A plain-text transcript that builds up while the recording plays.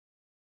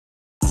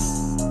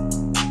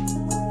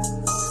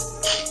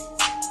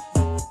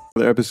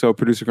Another episode,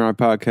 Producergrind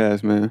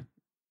Podcast, man.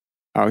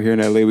 Out here in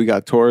LA, we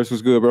got Taurus.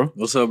 What's good, bro?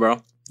 What's up, bro?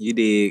 You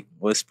dig?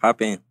 What's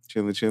poppin'?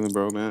 Chilling,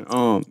 bro, man.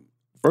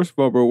 First of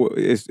all, bro,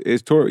 is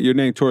Taurus, your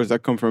name Taurus,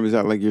 that come from, is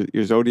that like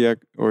your zodiac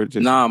or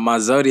just? Nah, my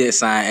zodiac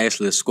sign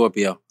actually is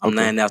Scorpio. I'm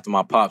named after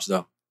my pops,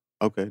 though.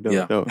 Okay,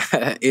 dope.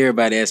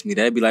 Everybody asks me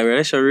that. They be like, bro,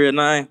 that's your real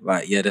name?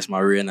 Like, yeah, that's my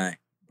real name.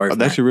 Oh,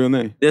 that's your real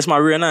name? That's my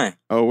real name.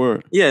 Oh,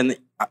 word. Yeah,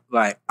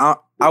 like, I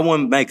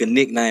wouldn't make a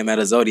nickname out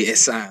of zodiac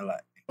sign,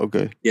 like.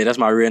 Okay. Yeah, that's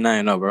my real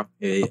name, though, bro.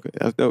 Yeah. Okay,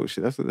 that's dope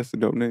shit. That's a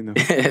dope name,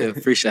 though.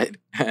 Appreciate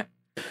it.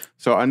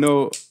 So I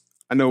know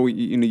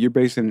you're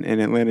based in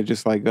Atlanta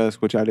just like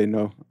us, which I didn't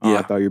know. Yeah.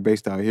 I thought you were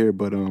based out here,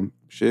 but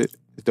shit,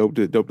 it's dope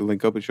to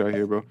link up with you out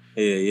here, bro.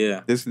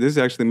 Yeah. This is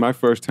actually my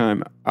first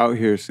time out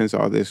here since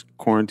all this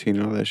quarantine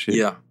and all that shit.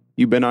 Yeah.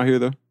 You been out here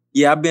though?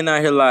 Yeah, I've been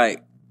out here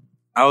like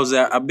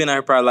I've been out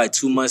here probably like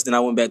 2 months, then I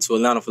went back to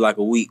Atlanta for like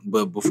a week.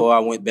 But before I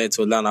went back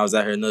to Atlanta, I was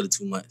out here another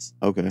 2 months.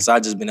 Okay. So I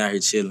just been out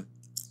here chilling.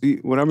 See,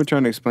 what I've been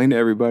trying to explain to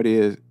everybody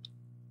is,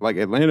 like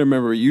Atlanta,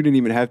 remember, you didn't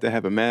even have to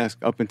have a mask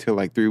up until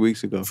like 3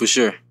 weeks ago. For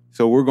sure.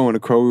 So we're going to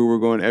Kroger, we're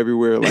going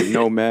everywhere, like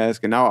no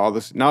mask. And now all of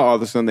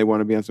a sudden they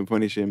want to be on some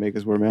funny shit and make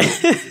us wear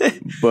masks.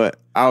 But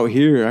out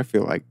here, I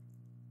feel like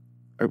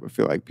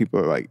people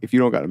are like, if you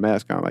don't got a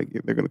mask on, like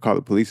they're gonna call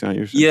the police on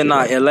you. Yeah,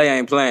 nah, LA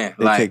ain't playing.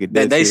 They take it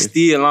Like they serious.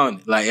 still on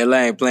it. Like LA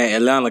ain't playing.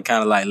 Atlanta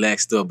kind of like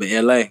laxed up, but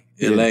LA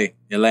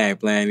ain't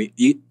playing.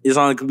 It's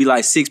only could be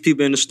like 6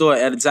 people in the store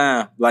at a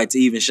time, like to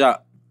even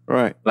shop.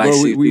 Right. Like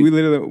well, we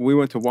literally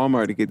went to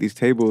Walmart to get these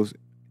tables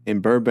in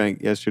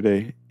Burbank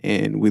yesterday,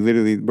 and we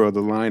literally, bro, the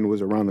line was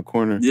around the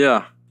corner.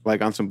 Yeah.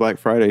 Like on some Black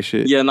Friday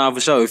shit. Yeah, nah, for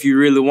sure. If you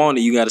really want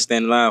it, you got to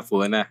stand in line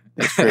for it now.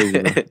 That's crazy,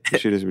 bro.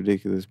 This shit is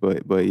ridiculous.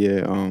 But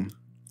yeah,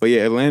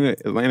 Atlanta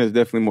is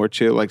definitely more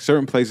chill. Like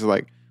certain places,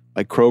 like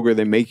Kroger,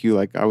 they make you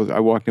like I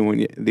walked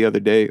in the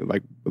other day,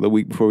 like the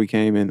week before we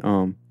came,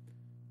 and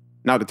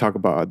not to talk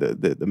about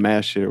the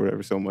mask shit or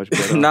whatever so much.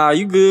 But, nah,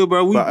 you good,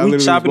 bro. We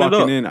chopping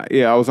it up.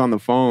 I was on the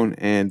phone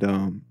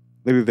and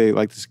literally they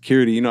like the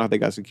security. You know how they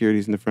got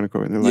securities in the front of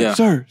Kroger, and they're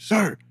like,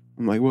 sir.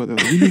 I'm like, what? They're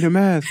like, you need a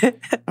mask.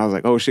 I was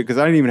like, oh shit, because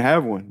I didn't even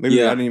have one.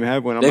 Literally, I didn't even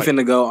have one. They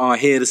finna go on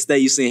Head of State.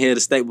 You seen Head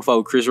of State before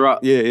with Chris Rock?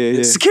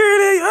 Yeah.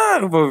 Security,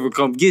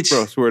 come get you.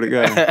 Bro, swear to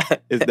God,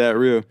 it's that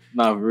real.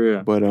 Nah, for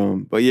real.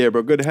 But yeah,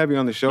 bro, good to have you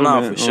on the show,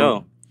 nah, man. For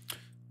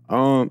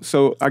sure.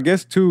 So I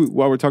guess too,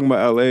 while we're talking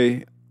about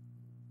LA,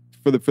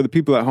 for the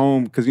people at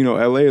home, because you know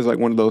LA is like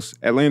one of those,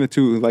 Atlanta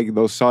too, like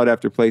those sought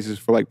after places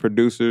for like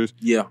producers,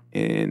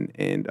 and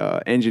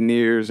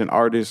engineers and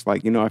artists.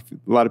 Like, you know, a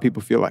lot of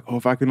people feel like, oh,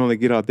 if I can only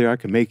get out there, I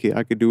can make it.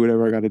 I could do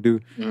whatever I got to do.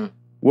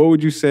 What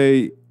would you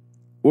say?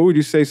 What would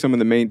you say some of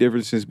the main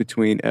differences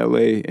between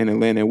LA and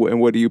Atlanta,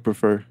 and what do you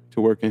prefer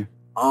to work in?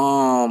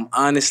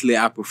 Honestly,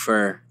 I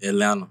prefer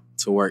Atlanta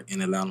to work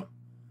in Atlanta.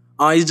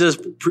 It's just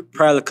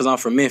probably because I'm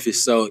from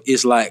Memphis, so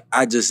it's like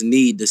I just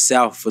need the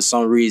South for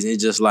some reason.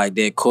 It's just like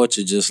that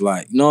culture, just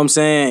like, you know what I'm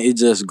saying? It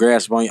just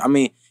grasps on you. I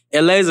mean,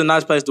 LA is a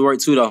nice place to work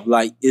too, though.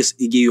 Like it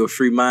give you a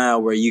free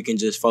mind where you can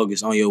just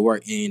focus on your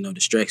work and, you know,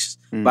 distractions.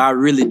 But I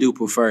really do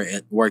prefer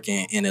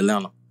working in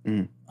Atlanta.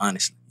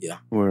 Honestly, yeah.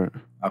 Word.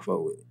 I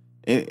fuck with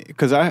it.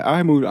 Because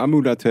I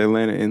moved out to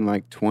Atlanta in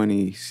like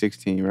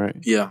 2016, right?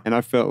 Yeah. And I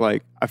felt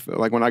like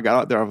when I got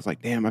out there, I was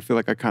like, damn, I feel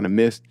like I kind of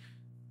missed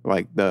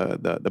like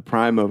the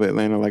prime of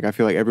Atlanta. Like I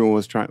feel like everyone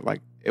was trying,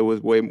 like it was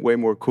way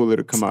more cooler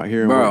to come out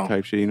here and work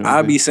type shit. You know,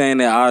 I be saying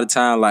that all the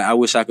time. Like I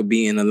wish I could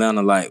be in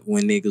Atlanta, like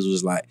when niggas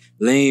was like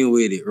lean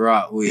with it,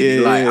 rock with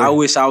it. Like I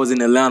wish I was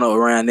in Atlanta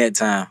around that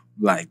time.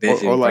 Like that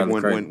shit. Or like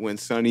when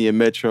Sonny and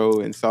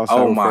Metro and Southside.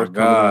 Oh my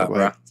God,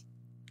 bro. Like,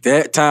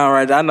 that time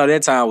right there, I know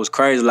that time was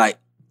crazy. Like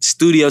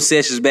studio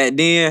sessions back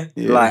then.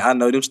 Like I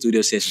know them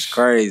studio sessions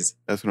crazy.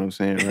 That's what I'm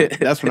saying. Right?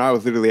 That's when I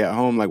was literally at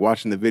home, like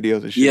watching the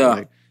videos and shit. Yeah.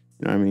 Like,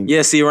 you know what I mean?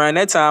 Yeah, see, around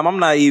that time, I'm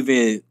not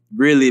even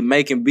really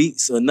making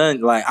beats or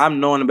nothing. Like, I'm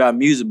knowing about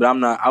music, but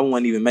I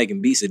wasn't even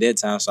making beats at that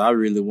time, so I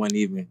really wasn't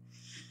even...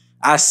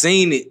 I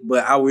seen it,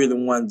 but I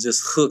really wasn't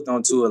just hooked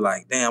onto it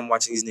like, damn, I'm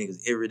watching these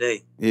niggas every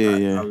day. Yeah. I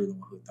really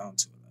wasn't hooked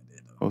onto it like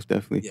that, though. Most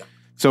definitely. Yeah.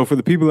 So for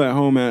the people at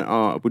home,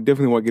 man, we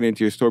definitely want to get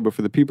into your story, but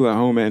for the people at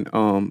home,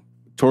 man,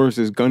 Taurus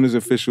is Gunna's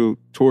official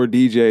tour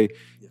DJ,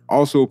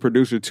 also a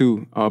producer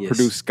too.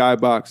 Produced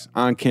SKYBOX,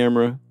 On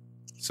Camera,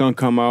 Sun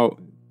Come Out,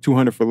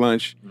 200 for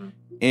Lunch,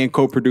 and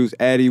co-produced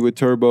ADDYS with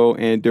Turbo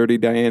and Dirty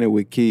Diana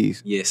with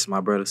Keys. Yes, my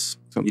brothers.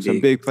 Some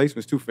big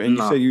placements too. And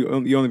you say you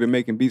only been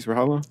making beats for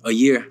how long? A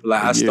year.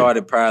 Like I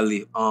started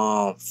probably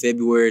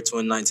February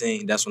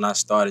 2019. That's when I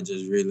started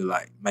just really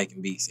like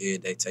making beats every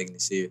day, taking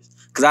it serious.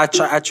 Cause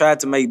I tried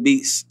to make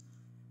beats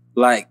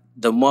like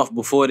the month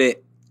before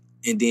that,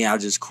 and then I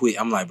just quit.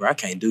 I'm like, bro, I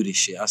can't do this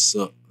shit. I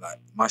suck. Like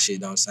my shit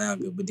don't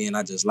sound good. But then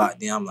I just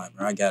locked in. I'm like,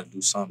 bro, I gotta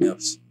do something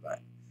else. Like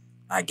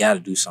I gotta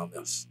do something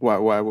else. Why?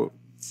 What?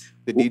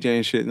 The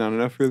DJing shit not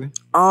enough, really?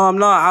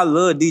 No, I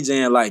love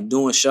DJing, like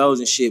doing shows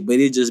and shit, but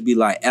it just be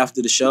like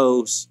after the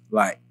shows,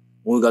 like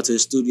when we go to the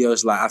studio,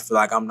 it's like I feel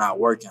like I'm not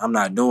working, I'm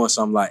not doing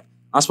something. Like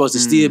I'm supposed to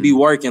still be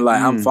working,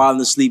 like I'm falling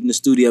asleep in the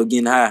studio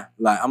getting high.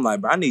 Like I'm like,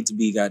 bro, I need to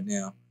be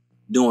goddamn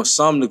doing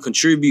something to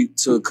contribute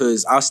to,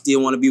 because I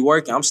still want to be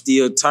working. I'm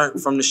still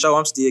turned from the show.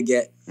 I'm still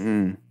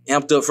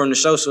amped up from the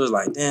show. So it's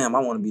like, damn, I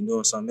want to be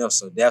doing something else.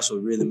 So that's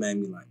what really made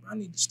me like, I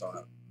need to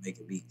start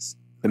making beats.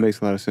 That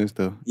makes a lot of sense,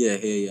 though. Yeah, hell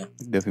yeah.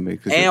 It definitely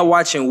makes sense. And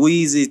watching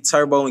Wheezy,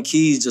 Turbo, and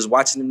Keys, just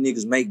watching them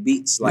niggas make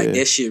beats, like,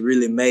 that shit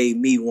really made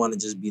me want to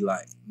just be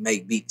like,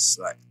 make beats.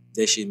 Like,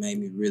 that shit made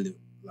me really,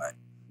 like,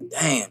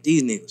 damn,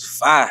 these niggas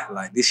fire.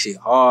 Like, this shit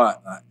hard.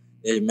 Like,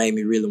 that made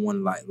me really want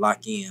to, like,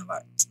 lock in.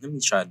 Like, let me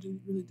try to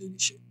really do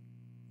this shit.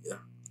 Yeah.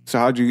 So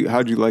how'd you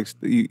like,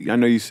 I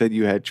know you said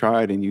you had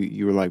tried and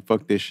you were like,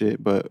 fuck this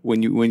shit. But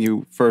when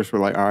you first were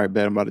like, all right,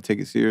 bet I'm about to take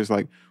it serious,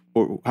 like,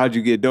 or how'd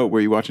you get dope?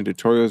 Were you watching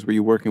tutorials? Were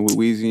you working with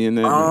Wheezy and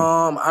then?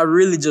 I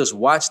really just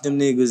watched them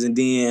niggas, and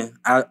then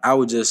I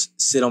would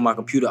just sit on my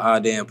computer all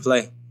day and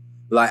play.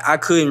 Like, I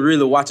couldn't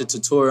really watch a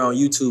tutorial on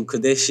YouTube because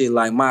that shit,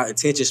 like, my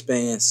attention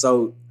span.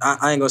 So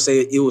I ain't gonna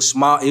say it was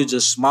small. It was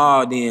just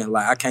small then.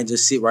 Like, I can't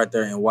just sit right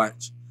there and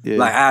watch. Yeah.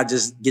 Like, I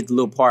just get the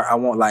little part I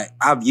want. Like,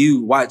 I've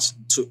watched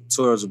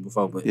tutorials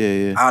before, but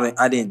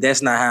I didn't.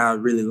 That's not how I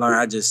really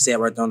learned. I just sat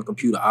right there on the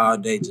computer all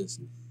day,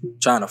 just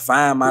trying to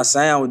find my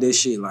sound with this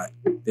shit. Like,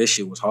 that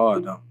shit was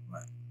hard though.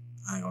 Like,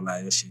 I ain't gonna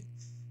lie,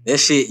 that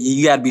shit,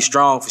 you gotta be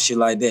strong for shit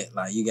like that.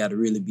 Like, you gotta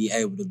really be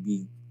able to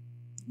be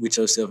with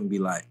yourself and be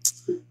like,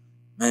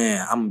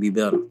 man, I'm gonna be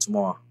better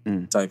tomorrow,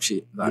 type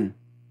shit. Like,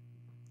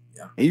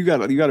 yeah. And you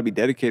gotta be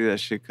dedicated to that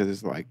shit, because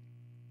it's like,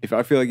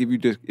 I feel like if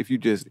you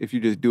just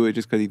do it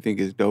just because you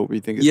think it's dope or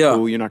you think it's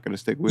cool, you're not gonna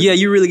stick with it. Yeah,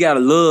 you really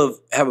gotta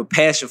have a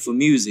passion for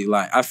music.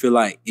 Like, I feel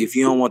like if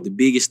you don't want the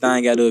biggest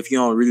thing out of it, if you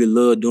don't really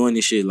love doing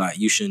this shit, like,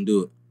 you shouldn't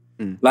do it.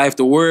 Like, if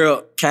the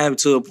world came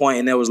to a point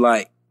and it was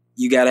like,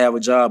 you gotta have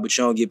a job but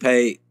you don't get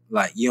paid,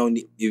 like, you don't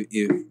need,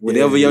 if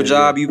whatever your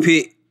job you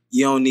pick,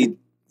 you don't need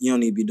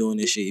to be doing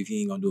this shit if you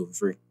ain't gonna do it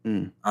for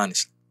free.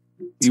 Honestly.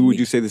 Would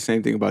you say the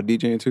same thing about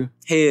DJing too?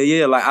 Hell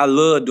yeah, like, I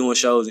love doing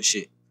shows and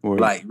shit. Or,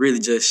 like, really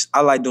just,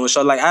 I like doing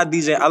shows. Like, I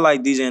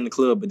like DJing in the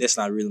club, but that's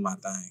not really my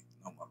thing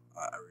no more.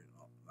 I really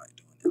don't like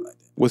doing it like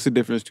that. What's the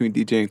difference between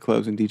DJing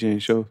clubs and DJing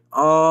shows?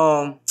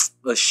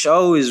 A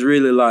show is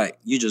really like,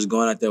 you just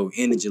going out there with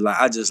energy. Like,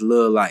 I just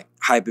love, like,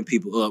 hyping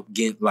people up,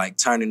 getting, like,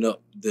 turning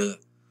up. The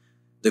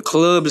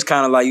club is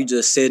kind of like you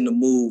just setting the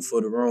mood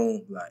for the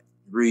room, like,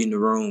 reading the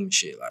room and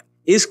shit. Like,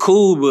 it's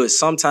cool, but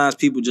sometimes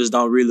people just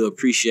don't really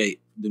appreciate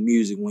the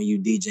music when you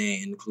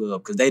DJing in the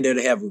club, because they there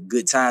to have a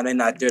good time. They're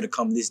not there to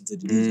come listen to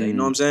the DJ. You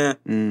know what I'm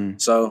saying?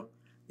 So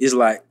it's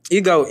like,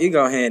 it go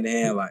hand in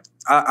hand. Like,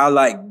 I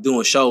like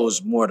doing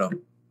shows more though,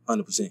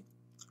 100%.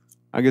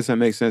 I guess that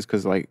makes sense,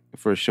 because like,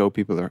 for a show,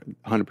 people are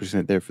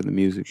 100% there for the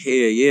music. Hell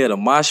yeah, the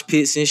mosh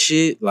pits and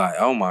shit. Like,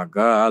 oh my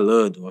God, I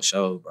love doing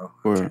shows, bro.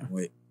 I can't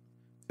wait.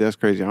 That's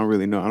crazy. I don't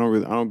really know. I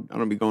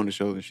don't be going to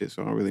shows and shit,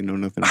 so I don't really know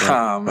nothing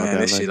about. Oh man,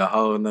 that shit a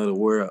whole nother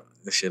world.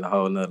 This shit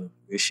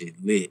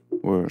lit.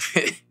 Word.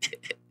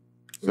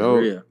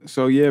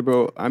 So yeah,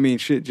 bro. I mean,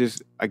 shit.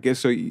 Just, I guess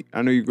so.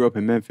 I know you grew up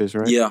in Memphis,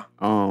 right? Yeah.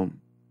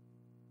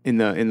 In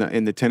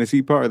the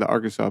Tennessee part or the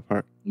Arkansas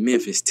part?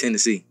 Memphis,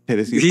 Tennessee.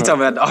 Tennessee. He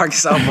talking about the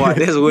Arkansas part.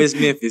 That's West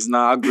Memphis.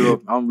 Nah, I grew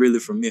up. I'm really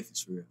from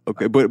Memphis, for real.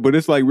 Okay, but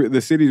it's like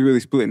the city's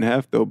really split in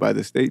half though by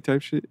the state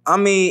type shit. I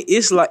mean,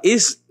 it's like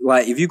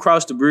if you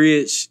cross the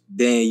bridge,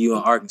 then you in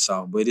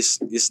Arkansas. But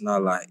it's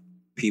not like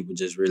people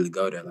just really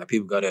go there. Like,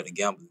 people go there to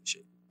gamble and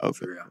shit. Okay.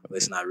 For real.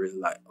 It's not really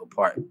like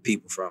apart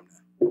people from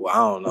there. Well, I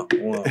don't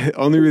know.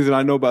 Only reason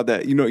I know about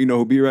that, you know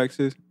who B-Rex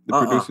is, the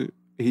producer.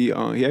 He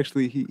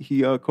actually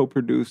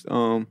co-produced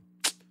the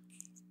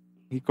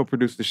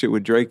shit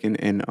with Drake and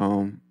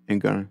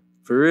Gunna.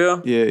 For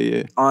real?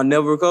 Yeah. On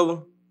Never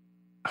Recover?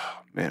 Oh,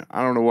 man,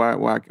 I don't know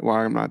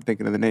why I'm not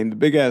thinking of the name. The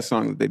big ass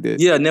song that they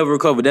did. Yeah, Never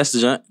Recover. That's the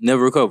joint.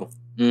 Never Recover.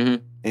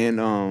 And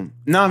no.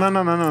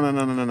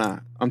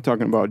 I'm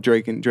talking about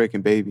Drake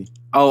and Baby.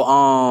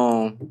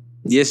 Oh,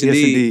 Yes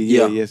Indeed.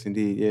 Yes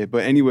Indeed. Yeah.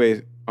 But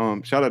anyways,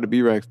 shout out to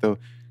B-Rex though,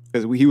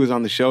 because he was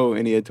on the show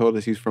and he had told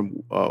us he's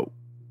from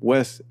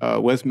West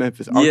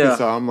Memphis, Arkansas.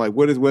 Yeah. I'm like,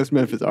 what is West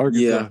Memphis, Arkansas?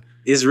 Yeah,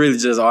 it's really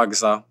just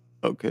Arkansas.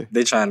 Okay.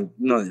 They try and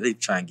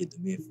get to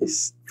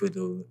Memphis. You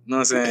know what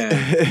I'm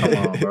saying? Come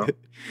on, bro.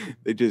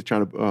 They just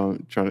trying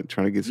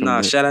to get some.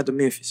 Nah, shout out to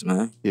Memphis,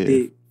 man. Yeah.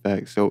 Big.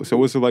 Facts. So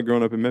what's it like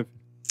growing up in Memphis?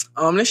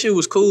 That shit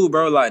was cool,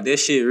 bro. Like, that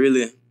shit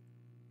really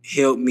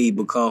helped me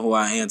become who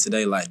I am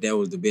today. Like, that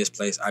was the best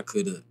place I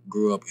could have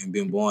grew up and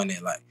been born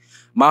in. Like,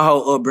 my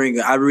whole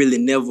upbringing, I really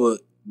never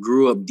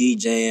grew up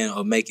DJing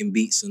or making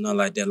beats or nothing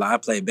like that. Like, I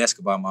played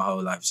basketball my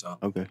whole life, so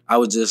I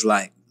was just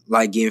like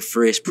getting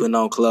fresh, putting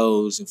on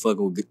clothes and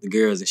fucking with the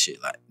girls and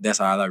shit. Like,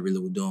 that's all I really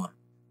was doing.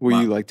 Were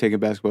you like taking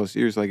basketball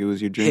serious, like it was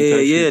your dream?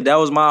 Hell yeah, that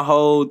was my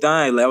whole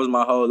thing. That was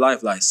my whole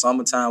life. Like,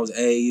 summertime was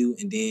AAU,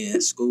 and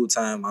then school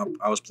time,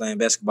 I was playing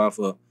basketball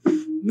for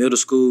middle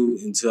school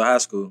until high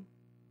school.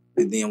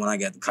 And then when I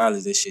got to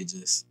college, that shit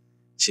just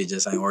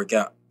ain't work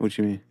out. What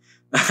you mean?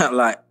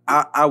 Like,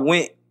 I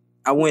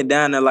went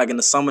down there like in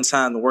the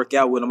summertime to work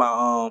out with him.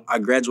 I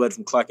graduated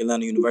from Clark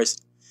Atlanta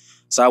University.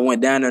 So I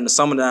went down there in the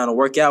summertime to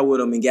work out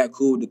with him and got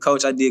cool with the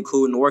coach. I did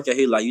cool in the workout.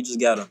 He like, you just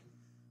gotta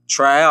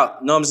try out.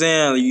 You know what I'm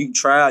saying? You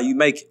try out, you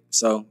make it.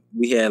 So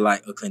we had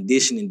like a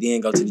condition and then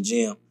go to the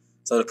gym.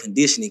 So the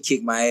conditioning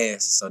kicked my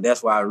ass. So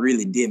that's why I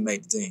really did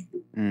make the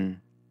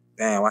team.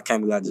 Damn, I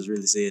can't believe I just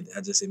really said that.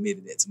 I just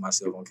admitted that to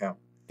myself on camera.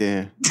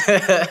 Damn.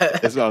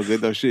 That's all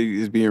good though. Shit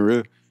is being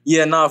real.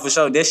 Yeah, no, for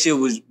sure. That shit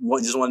was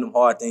just one of them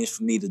hard things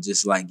for me to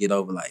just like get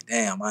over. Like,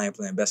 damn, I ain't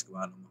playing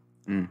basketball no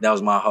more. That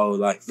was my whole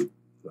life.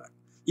 Like,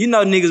 you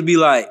know, niggas be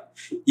like,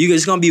 you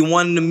just gonna be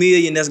one in a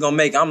million that's gonna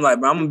make it. I'm like,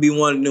 bro, I'm gonna be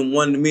one of them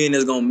 1 in a million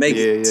that's gonna make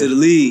it to the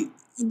league.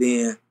 And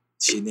then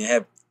shit didn't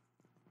happen.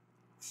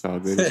 It's all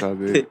good. It's all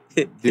good.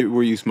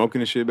 Were you smoking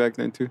the shit back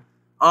then too?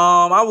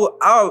 I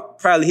would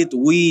probably hit the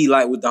weed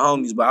like with the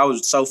homies, but I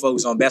was so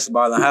focused on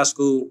basketball in high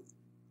school.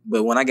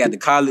 But when I got to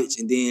college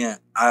and then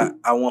I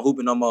wasn't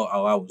hooping no more,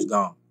 I was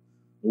gone.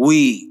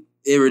 Weed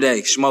every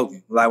day,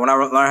 smoking. Like when I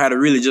learned how to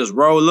really just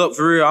roll up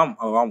for real,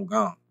 I'm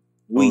gone.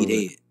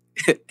 Weed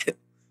head.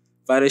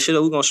 Fire that shit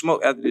up, we gonna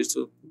smoke after this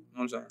too. You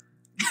know what I'm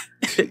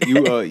saying?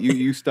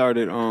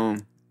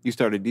 You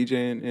started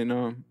DJing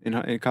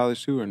in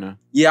college too or no?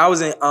 Yeah,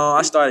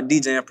 I started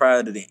DJing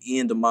prior to the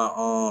end of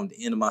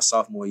my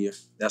sophomore year.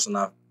 That's when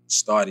I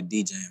started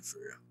DJing for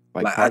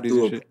real. Like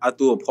I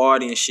threw a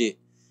party and shit.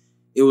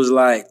 It was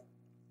like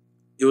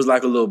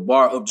a little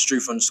bar up the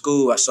street from the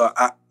school.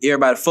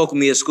 Everybody fuck with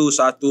me at school,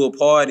 so I threw a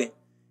party.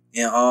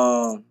 And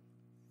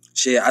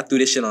I threw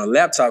this shit on a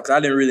laptop because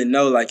I didn't really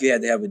know like you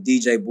had to have a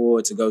DJ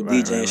board to go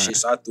DJ and shit.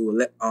 So I threw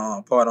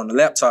a party on the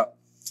laptop.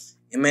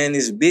 And man,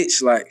 this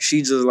bitch, like,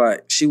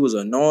 she was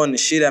annoying the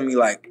shit at me,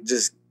 like,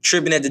 just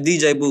tripping at the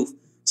DJ booth.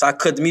 So I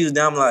cut the music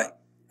down. I'm like,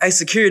 hey,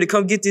 security,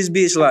 come get this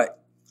bitch, like.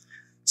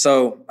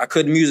 So I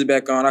cut the music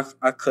back on.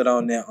 I cut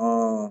on that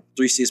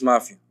 3 6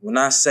 Mafia. When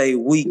I say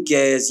weak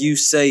ass, you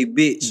say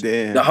bitch.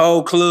 Damn. The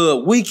whole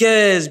club, weak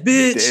ass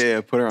bitch. Yeah,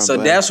 put her on. So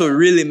blast. That's what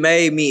really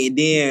made me. And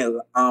then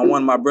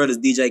one of my brothers,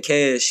 DJ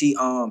Cash, he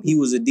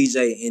was a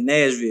DJ in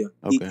Nashville.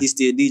 Okay. He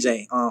still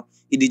DJ.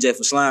 He DJ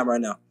for Slime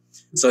right now.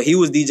 So he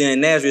was DJing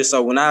in Nashville.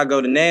 So when I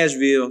go to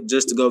Nashville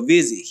just to go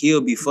visit,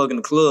 he'll be fucking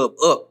the club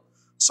up.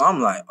 So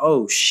I'm like,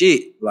 oh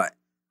shit, like.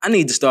 I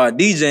need to start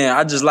DJing.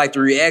 I just like the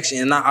reaction,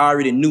 and I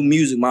already knew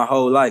music my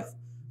whole life.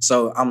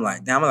 So I'm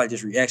like, damn, I like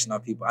this reaction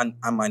of people.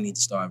 I might need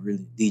to start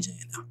really DJing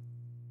now.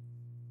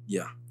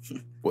 Yeah.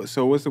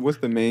 So what's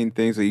the main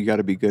things that you got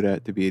to be good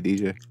at to be a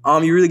DJ?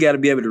 You really got to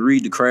be able to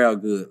read the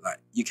crowd good. Like,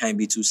 you can't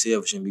be too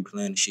selfish and be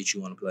playing the shit you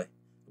want to play.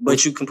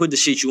 But you can put the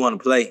shit you want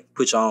to play,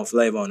 put your own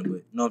flavor on it. But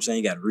you know what I'm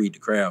saying? You got to read the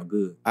crowd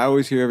good. I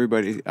always hear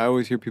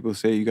people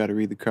say you got to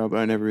read the crowd, but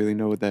I never really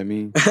know what that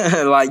means.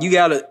 Like, you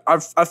got to,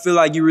 I feel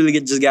like you really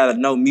just got to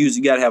know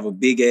music. You got to have a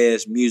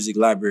big-ass music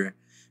library.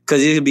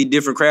 Because it could be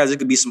different crowds. It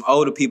could be some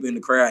older people in the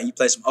crowd, and you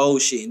play some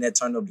old shit, and that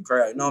turn up the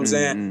crowd. You know what I'm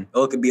saying?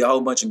 Or it could be a whole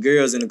bunch of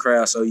girls in the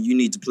crowd, so you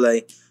need to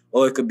play.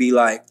 Or it could be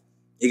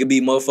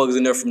motherfuckers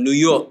in there from New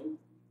York.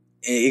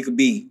 And it could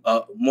be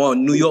more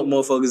New York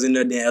motherfuckers in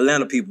there than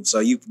Atlanta people. So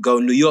you go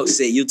New York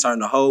set, you turn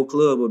the whole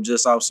club up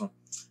just off some.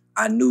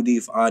 I knew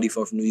all these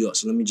folks from New York,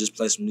 so let me just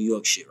play some New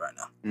York shit right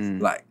now.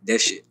 Like,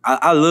 that shit.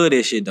 I love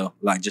that shit, though.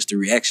 Like, just the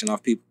reaction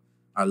off people.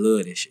 I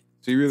love that shit.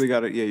 So you really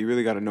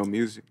gotta know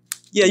music.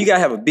 Yeah, you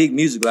gotta have a big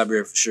music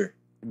library for sure.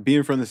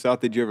 Being from the South,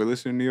 did you ever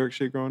listen to New York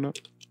shit growing up?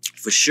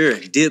 For sure.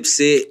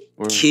 Dipset,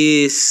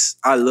 Kiss.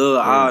 I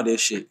love all that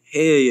shit.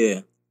 Hell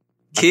yeah.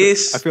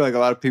 Kiss. I feel like a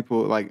lot of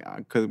people, like,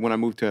 because when I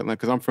moved to Atlanta,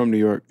 because I'm from New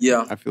York,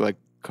 I feel like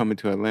coming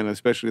to Atlanta,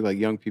 especially like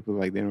young people,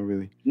 like, they don't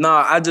really.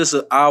 Nah, I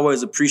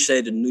always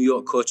appreciated New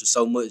York culture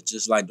so much,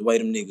 just like the way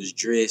them niggas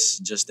dress,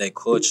 just that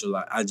culture.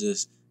 Like,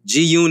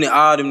 G-Unit,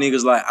 all them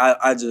niggas, like,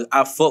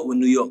 I fuck with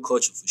New York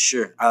culture for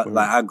sure.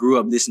 I grew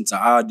up listening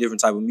to all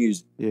different type of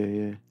music.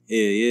 Yeah.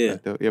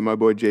 Yeah, my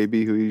boy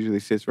JB, who usually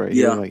sits right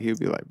here, like, he'll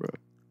be like, bro.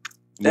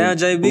 Damn,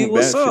 JB,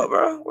 what's up,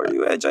 bro? Where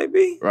you at,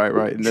 JB?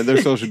 Right. And then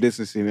there's social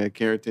distancing, man.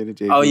 Carrington and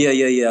JB. Oh, yeah.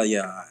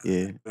 Yeah.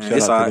 Man,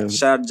 it's all right.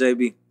 Shout out to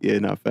JB. Yeah,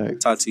 not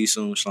facts. Talk to you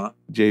soon, Sean.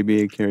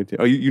 JB and Carrington.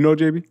 Oh, you know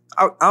JB?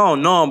 I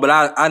don't know him, but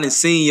I done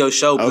seen your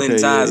show plenty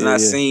times, and I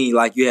seen,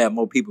 like, you have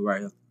more people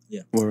right here.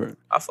 Yeah. Word.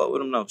 I fuck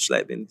with him, though.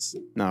 Slap business.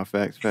 Nah,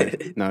 facts.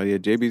 No, yeah,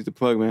 JB's the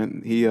plug,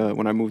 man. He,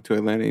 when I moved to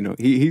Atlanta, you know,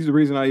 he's the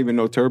reason I even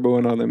know Turbo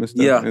and all them and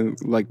stuff. Yeah. And,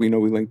 like, we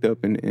linked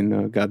up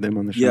and got them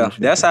on the show.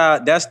 Yeah,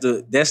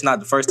 that's not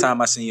the first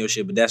time I seen your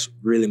shit, but that's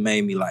really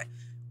made me like,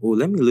 oh,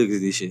 let me look at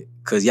this shit.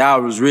 Because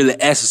y'all was really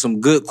asking some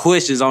good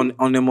questions on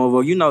them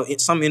over. You know,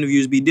 some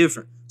interviews be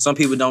different. Some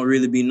people don't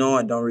really be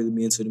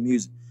into the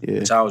music,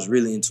 which I was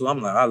really into.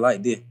 I'm like, I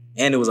like this.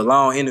 And it was a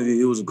long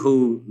interview. It was a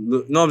cool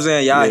look. You know what I'm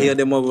saying? Y'all hear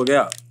them motherfucker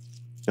out.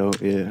 So,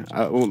 yeah,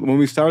 when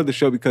we started the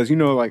show, because, you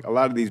know, like, a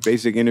lot of these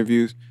basic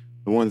interviews,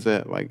 the ones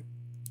that, like,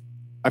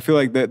 I feel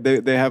like that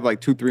they have, like,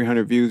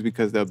 200-300 views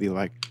because they'll be,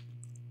 like,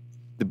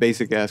 the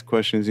basic-ass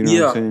questions, you know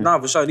what I'm saying? Nah,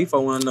 for sure. These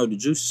folks want to know the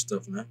juicy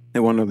stuff, man. They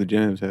want to know the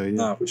gems, hell yeah.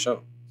 Nah, for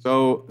sure.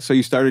 So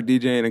you started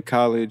DJing in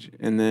college,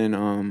 and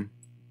then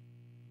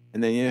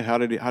yeah, how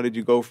did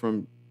you go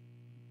from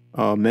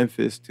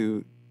Memphis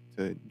to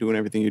doing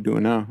everything you're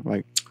doing now?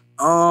 Like,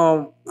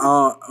 So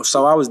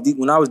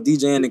when I was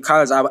DJing in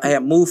college, I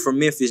had moved from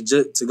Memphis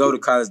just to go to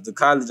college. The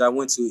college I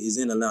went to is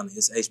in Atlanta.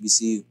 It's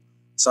HBCU.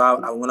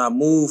 So when I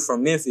moved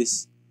from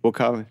Memphis, what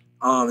college?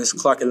 It's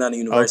Clark Atlanta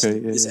University.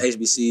 Okay, it's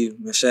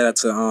HBCU. And shout out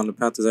to the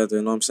Panthers out there.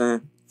 You know what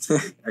I'm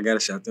saying? I gotta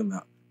shout them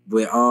out.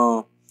 But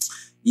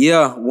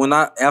yeah,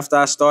 after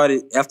I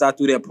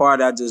threw that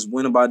party, I just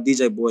went about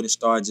DJ board and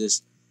started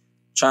just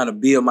trying to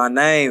build my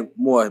name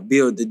more,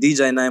 build the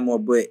DJ name more.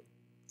 But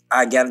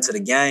I got into the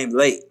game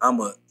late. I'm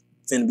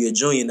finna be a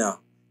junior now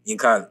in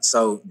college.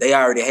 So they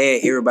already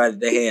had everybody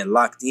they had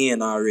locked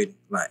in already.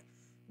 Like,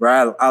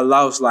 bro, I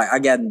lost, like, I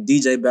got in the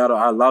DJ battle.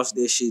 I lost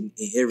that shit and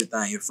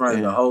everything in front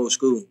of the whole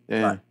school.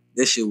 Like,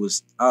 that shit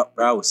was, bro,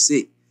 I was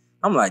sick.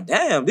 I'm like,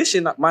 damn, this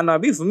shit might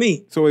not be for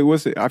me. So wait,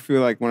 what's it? I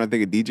feel like when I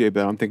think of DJ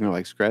battle, I'm thinking of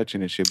like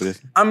scratching and shit, but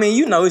it's... I mean,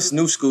 you know, it's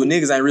new school.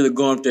 Niggas ain't really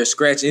going up there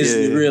scratching. It's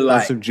real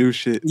like... some juice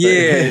shit.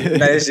 Yeah,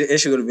 that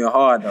shit would have been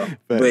hard though.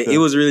 But it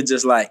was really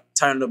just like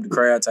turning up the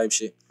crowd type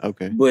shit.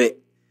 Okay. But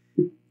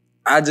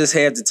I just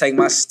had to take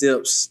my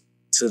steps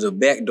to the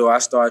back door. I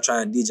started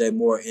trying to DJ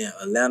more in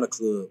Atlanta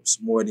clubs,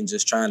 more than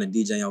just trying to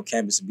DJ on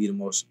campus to be the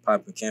most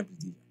popular campus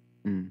DJ.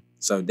 Mm.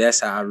 So that's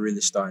how I really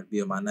started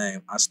building my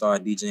name. I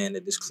started DJing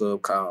at this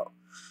club called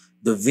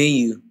The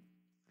Venue.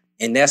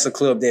 And that's a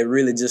club that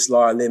really just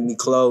started letting me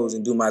close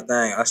and do my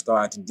thing. I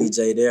started to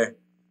DJ there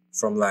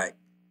from like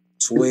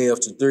 12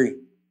 to 3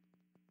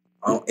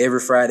 on every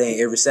Friday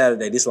and every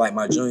Saturday. This is like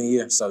my junior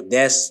year. So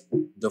that's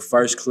the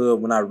first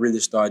club when I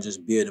really started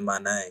just building my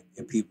name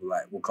and people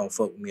like will come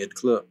fuck with me at the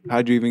club.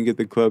 How'd you even get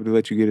the club to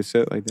let you get a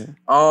set like that?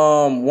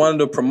 One of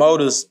the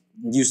promoters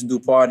used to do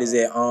parties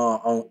at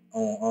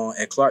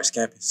at Clark's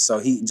campus. So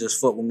he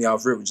just fucked with me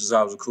off rip, just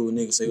I was a cool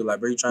nigga. So he was like,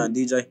 bro, you trying to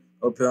DJ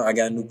up here? I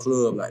got a new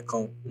club, like,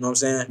 come, you know what I'm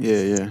saying?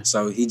 Yeah, yeah.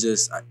 So he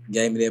just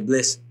gave me that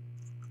blessing.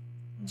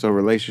 So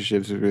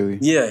relationships is really...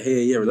 Yeah,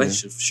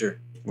 relationships for sure.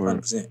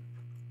 100%.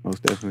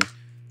 Most definitely.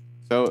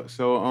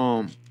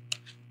 So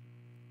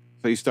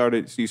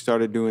you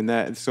started doing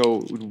that.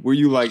 So were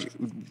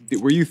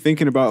you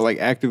thinking about like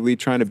actively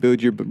trying to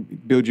build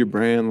your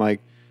brand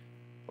like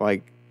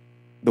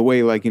the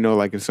way, like, you know,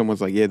 like if someone's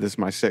like, yeah, this is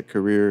my set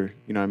career,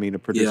 you know what I mean? The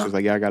producer's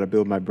like, yeah, I got to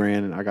build my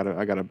brand and I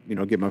gotta, you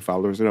know, get my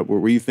followers up.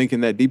 Were you thinking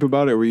that deep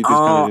about it, or were you just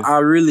kind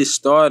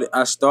of...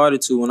 I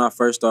started to when I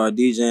first started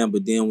DJing,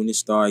 but then when it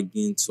started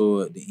getting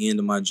toward the end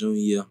of my junior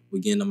year,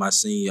 beginning of my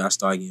senior year, I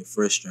started getting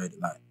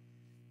frustrated. Like,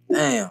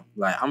 damn,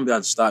 like, I'm about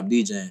to stop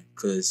DJing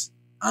because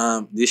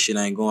this shit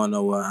ain't going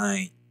nowhere.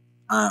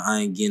 I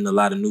ain't getting a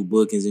lot of new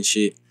bookings and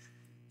shit.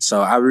 So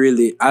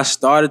I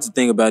started to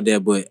think about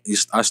that, but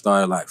I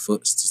started like to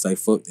say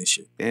fuck this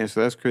shit. Damn,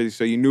 so that's crazy.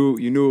 So you knew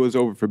it was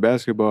over for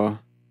basketball,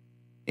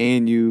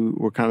 and you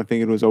were kind of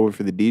thinking it was over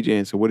for the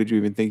DJing. So what did you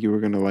even think you were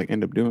gonna like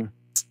end up doing?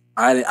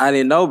 I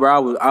didn't know,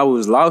 bro. I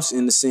was lost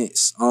in the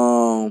sense.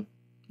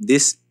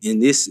 This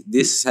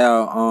is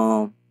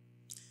how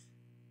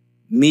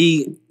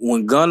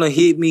when Gunna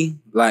hit me,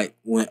 like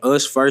when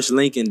us first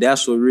linking,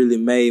 that's what really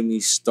made me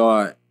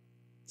start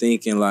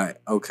thinking like,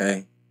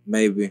 okay,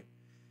 maybe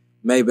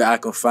I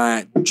can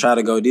try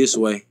to go this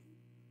way.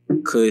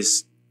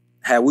 Cause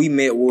how we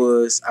met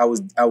was I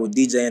was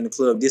DJing in the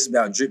club. This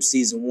about Drip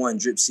Season 1,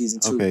 Drip Season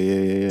 2.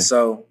 Okay, yeah.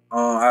 So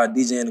I was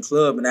DJing in the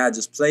club and I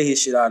just play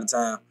his shit all the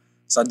time.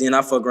 So then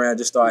I fuck around,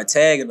 just started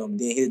tagging him.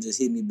 Then he'll just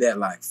hit me back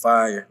like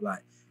fire,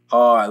 like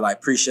hard, like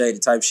appreciate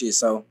it type shit.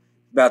 So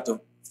about the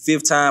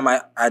 5th time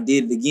I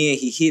did it again,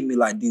 he hit me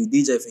like, do you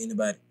DJ for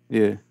anybody?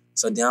 Yeah.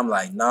 So then I'm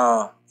like,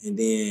 nah. And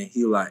then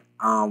he was like,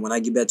 when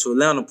I get back to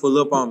Atlanta, pull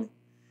up on me.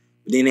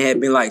 But then it had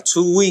been like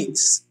 2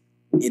 weeks,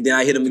 and then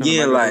I hit him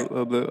again like...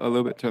 A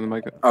little bit, turn the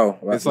mic up. Oh,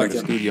 right. It's like a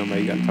studio, man.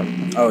 You got to talk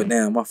about it. Oh,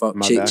 damn, my fault.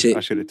 Check. I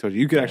should have told you.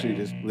 You could actually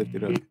just lift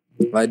it up.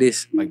 Like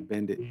this? Like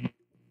bend it.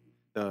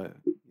 Yeah,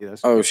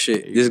 that's oh,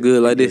 shit. This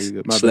good like this?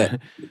 My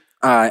bad.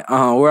 All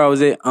right, where I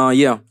was at?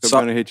 Yeah. So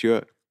I'm going to hit you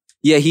up.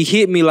 Yeah, he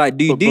hit me like,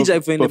 do you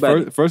DJ for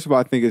anybody? First of all,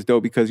 I think it's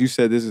dope because you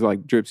said this is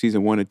like Drip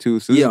Season 1 and 2.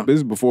 So this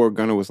is before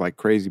Gunna was like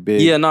crazy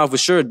big. Yeah, no, for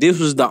sure. This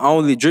was the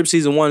only, Drip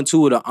Season 1 and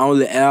 2 were the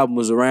only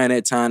albums around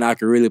that time I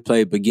could really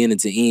play beginning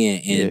to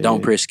end and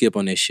don't press skip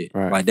on that shit.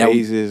 Right. Like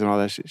Phases and all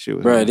that shit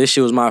was bro, this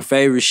shit was my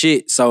favorite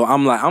shit. So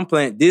I'm like, I'm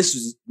playing, this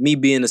was me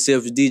being a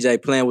selfish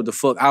DJ playing what the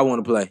fuck I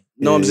want to play.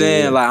 You know what I'm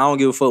saying? Yeah. Like, I don't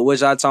give a fuck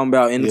what y'all talking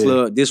about in the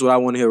club. This is what I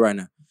want to hear right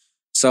now.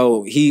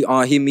 So he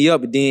hit me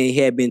up, but then it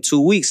had been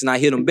 2 weeks, and I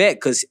hit him back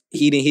because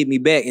he didn't hit me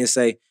back and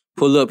say,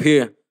 pull up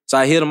here. So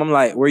I hit him, I'm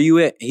like, where you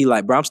at? He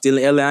like, bro, I'm still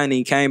in LA, I ain't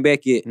even came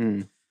back yet.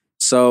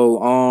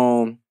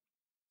 So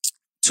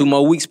 2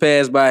 more weeks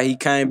passed by, he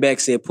came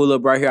back, said, pull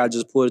up right here. I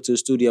just pulled it to the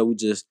studio. We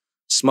just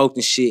smoked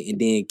and shit and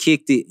then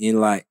kicked it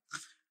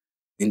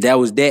and that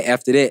was that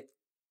after that.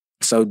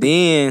 So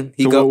then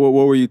he what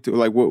were you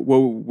like?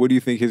 What do you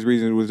think his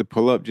reason was to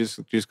pull up? Just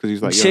because he's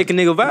like checking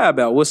nigga vibe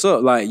out. What's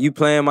up? Like you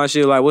playing my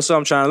shit? Like what's up?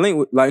 I'm trying to link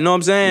with. Like you know what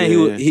I'm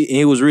saying?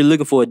 He was really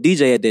looking for a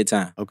DJ at that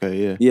time.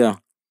 Okay, yeah.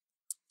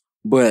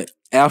 But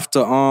after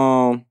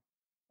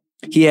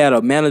he had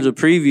a manager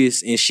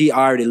previous and she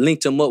already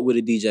linked him up with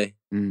a DJ.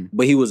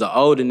 But he was an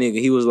older nigga.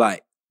 He was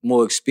like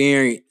more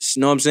experienced.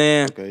 You know what I'm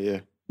saying? Okay, yeah.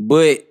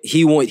 But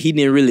he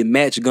didn't really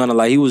match Gunna.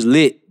 Like, he was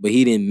lit, but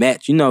he didn't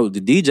match. You know, the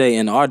DJ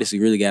and the artist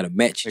really got to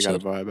match each other.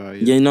 They got to vibe out,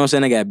 Yeah, you know what I'm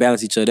saying? They got to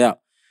balance each other out.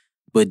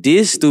 But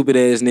this stupid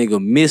ass nigga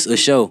missed a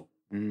show.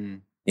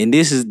 And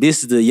this is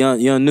the young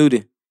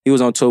Nudie. He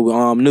was on tour with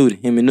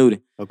Nudie, him and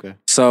Nudie. Okay.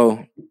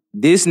 So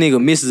this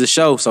nigga misses a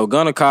show. So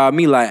Gunna called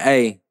me like,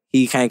 hey,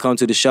 he can't come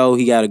to the show.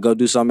 He got to go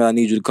do something. I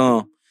need you to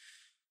come.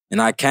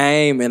 And I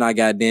came and I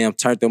goddamn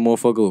turned that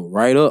motherfucker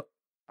right up.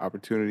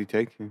 Opportunity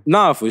taken.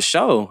 Nah, for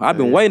sure. I've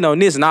been waiting on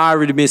this, and I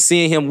already been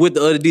seeing him with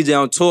the other DJ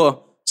on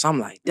tour. So I'm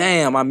like,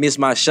 damn, I missed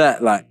my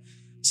shot. Like,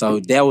 so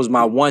that was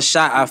my one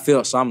shot I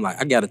felt. So I'm like,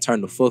 I gotta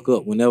turn the fuck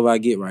up. Whenever I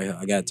get right here,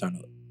 I gotta turn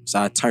up.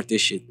 So I turned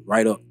this shit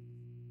right up.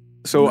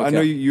 So I know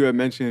you had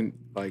mentioned,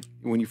 like,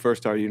 when you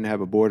first started, you didn't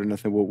have a board or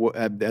nothing. Well,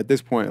 at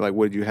this point, like,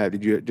 what did you have?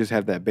 Did you just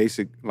have that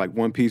basic, like,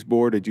 one-piece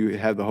board? Did you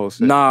have the whole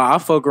set? Nah, I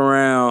fuck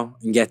around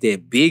and got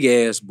that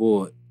big-ass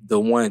board. The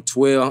one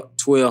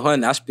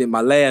 1200. I spent my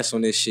last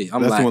on this shit.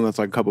 That's the one that's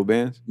like a couple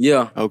bands?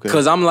 Yeah. Okay.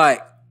 Because I'm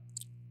like,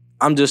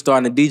 I'm just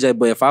starting to DJ,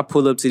 but if I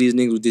pull up to these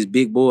niggas with this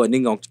big board,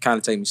 nigga gonna kind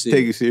of take me serious.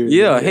 Take you serious?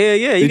 Yeah, hell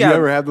yeah. Did you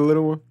ever have the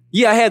little one?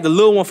 Yeah, I had the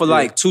little one for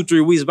like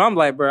 2-3 weeks, but I'm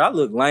like, bro, I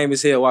look lame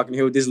as hell walking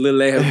here with this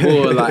little ass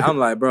board. Like, I'm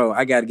like, bro,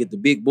 I gotta get the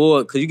big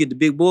board, because you get the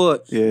big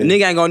board, the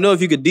nigga ain't gonna know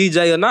if you could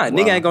DJ or not. Wow.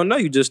 Nigga ain't gonna know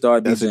you just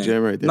started DJing. That's a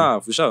gem right there. Nah,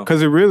 for sure.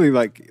 Because it really,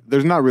 like,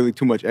 there's not really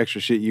too much extra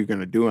shit you're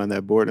gonna do on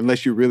that board,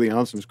 unless you're really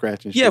on some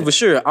scratching shit. Yeah, for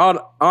sure. All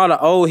the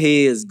old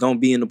heads gonna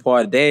be in the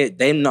party. They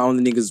the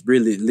only niggas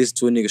really listen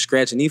to a nigga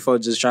scratching. These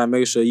folks just trying to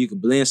make sure you can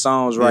blend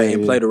songs right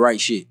and play the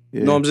right shit.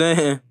 You know what I'm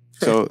saying?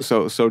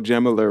 So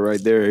gem alert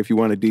right there. If you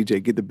want to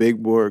DJ, get the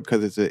big board,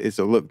 because it's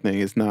a look thing.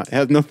 It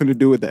has nothing to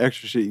do with the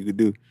extra shit you could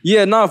do.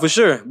 Yeah, no, for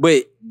sure.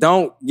 But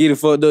don't get it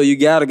fucked up. You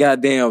gotta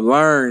goddamn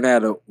learn how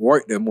to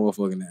work that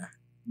motherfucker now.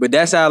 But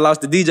that's how I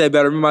lost the DJ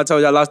battle. Remember I told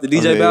you I lost the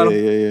DJ battle?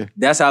 Yeah.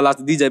 That's how I lost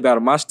the DJ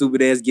battle. My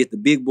stupid ass get the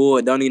big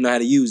board, don't even know how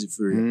to use it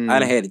for real. I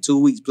done had it 2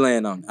 weeks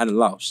playing on it. I done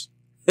lost.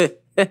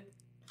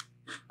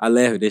 I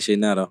laugh at that shit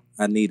now though.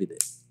 I needed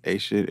it. Hey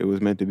shit, it was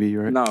meant to be,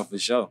 right? No, for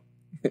sure.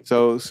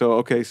 So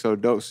okay, so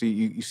dope. See,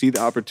 you see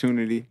the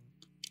opportunity,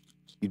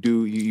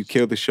 you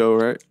kill the show,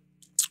 right?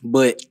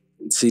 But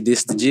see,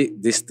 this the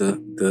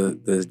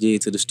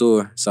jig to the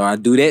store. So I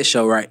do that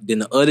show, right? Then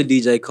the other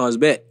DJ comes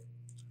back.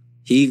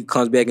 He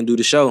comes back and do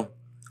the show.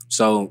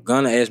 So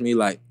Gunna asked me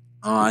like,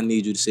 I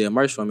need you to sell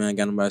merch for me. I ain't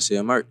got nobody to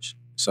sell merch.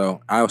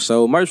 So I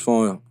sold merch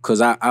for him because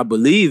I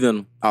believe in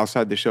him.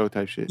 Outside the show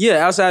type shit.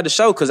 Yeah, outside the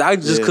show, because I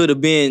just could have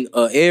been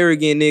an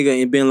arrogant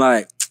nigga and been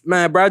like,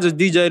 man, bro, I just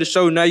DJ the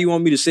show. Now you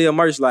want me to sell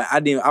merch? Like,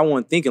 I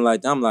wasn't thinking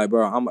like that. I'm like,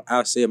 bro,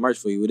 I'll sell merch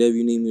for you, whatever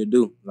you need me to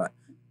do. Like,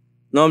 you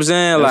know what I'm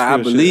saying? That's like,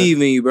 I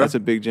believe in you, bro. That's a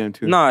big jam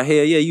too. Nah,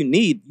 hell yeah,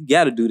 you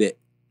gotta do that.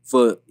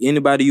 For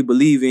anybody you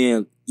believe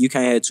in, you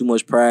can't have too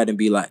much pride and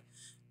be like,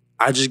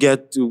 I just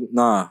got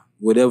to,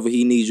 whatever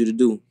he needs you to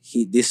do,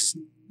 this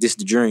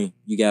the dream.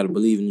 You gotta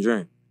believe in the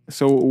dream.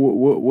 So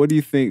what do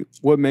you think,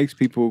 what makes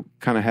people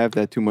kind of have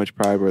that too much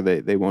pride where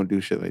they won't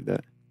do shit like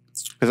that?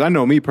 Because I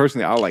know me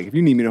personally, I like, if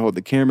you need me to hold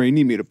the camera, you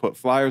need me to put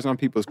flyers on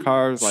people's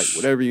cars, like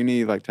whatever you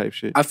need, like type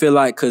shit. I feel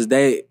like because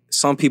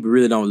some people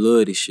really don't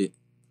love this shit.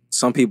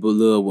 Some people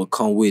love what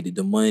come with it,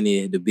 the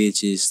money, the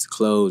bitches, the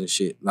clothes and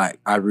shit. Like,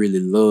 I really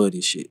love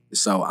this shit.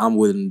 So I'm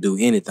willing to do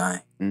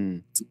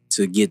anything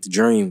to get the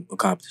dream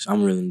accomplished.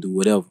 I'm willing to do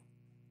whatever.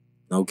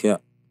 No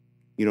cap.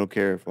 You don't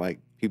care if like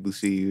people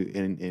see you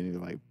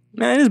and like,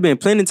 man, there's been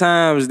plenty of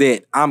times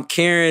that I'm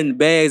carrying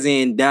bags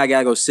and then I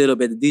gotta go sit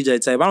up at the DJ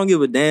table. I don't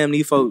give a damn.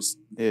 These folks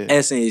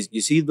asking,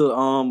 is he the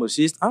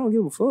assist? I don't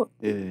give a fuck.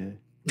 Yeah.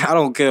 I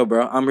don't care,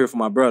 bro. I'm here for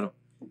my brother.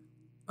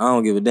 I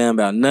don't give a damn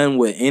about nothing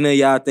what any of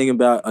y'all thinking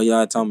about or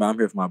y'all talking about. I'm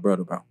here for my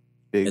brother, bro.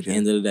 At the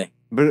end of the day.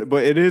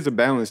 But it is a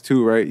balance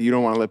too, right? You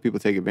don't want to let people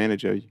take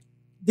advantage of you.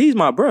 These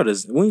my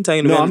brothers. We ain't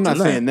taking advantage of No, I'm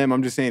not saying them.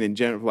 I'm just saying in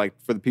general, like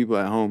for the people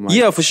at home. Like,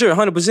 yeah, for sure,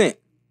 100%.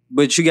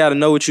 But you got to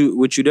know what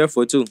you there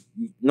for too.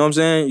 You know what I'm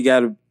saying? You got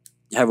to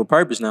have a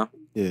purpose now.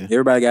 Yeah.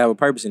 Everybody got to have a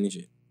purpose in this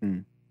shit.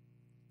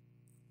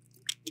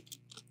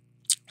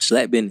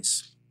 Slap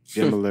business.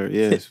 Gem alert,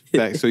 yes.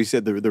 So you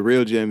said the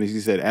real gem is,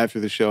 you said after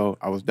the show,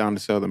 I was down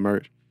to sell the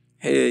merch.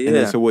 Hell yeah. And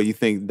then, so what you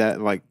think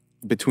that, like,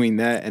 between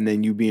that and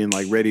then you being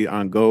like ready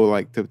on go,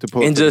 like to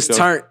pull and just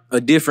turn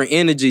a different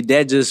energy,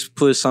 that just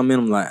puts something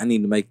in him like, I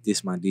need to make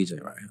this my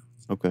DJ right here.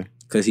 Okay.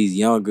 Because he's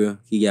younger,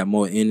 he got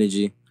more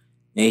energy.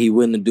 And he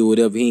willing to do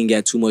whatever. He ain't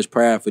got too much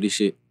pride for this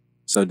shit.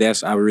 So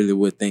that's, I really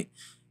would think,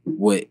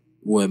 what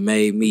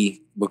made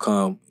me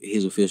become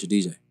his official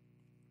DJ.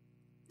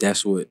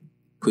 That's what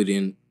put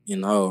in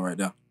the hole right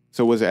there.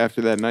 So was it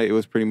after that night, it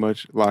was pretty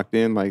much locked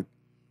in? Like,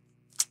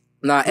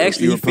 nah,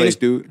 actually,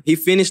 he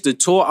finished the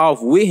tour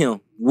off with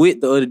him, with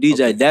the other DJ.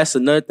 Okay. That's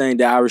another thing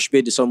that I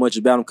respected so much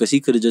about him, because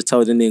he could have just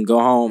told him then go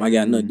home, I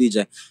got another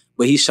DJ.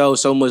 But he showed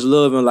so much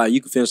love and like,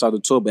 you can finish off the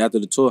tour, but after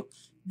the tour,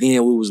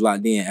 then we was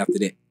locked in after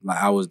that. Like,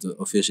 I was the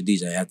official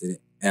DJ after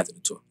the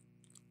tour.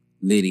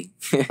 Liddy.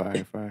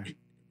 Fire.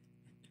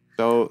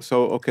 So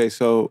okay,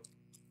 so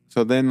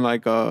then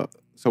like so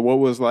what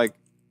was like,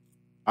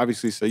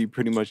 obviously, so you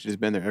pretty much just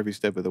been there every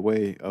step of the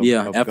way.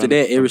 After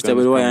that, every step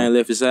of the way, I ain't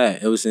left his side.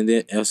 Ever since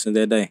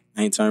that day,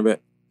 I ain't turned back.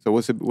 So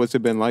what's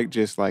it been like,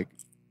 just like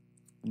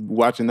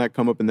watching that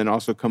come up, and then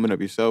also coming up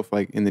yourself,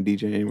 like in the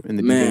DJing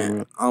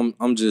DJing world?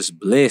 I'm just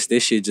blessed. That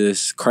shit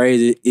just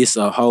crazy. It's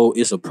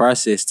a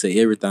process to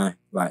everything.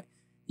 Like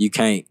you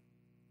can't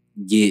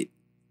get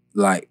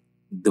like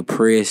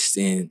depressed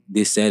and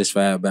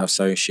dissatisfied about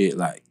certain shit.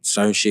 Like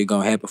certain shit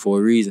gonna happen for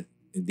a reason,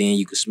 and then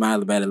you can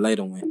smile about it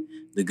later when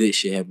the good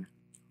shit happen.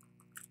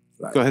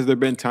 Like, so has there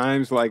been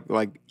times like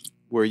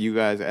where you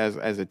guys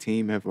as a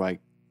team have like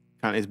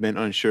kind of it's been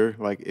unsure,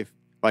 like if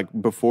like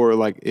before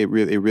like it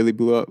really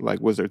blew up? Like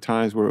was there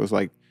times where it was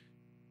like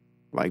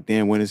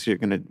damn, when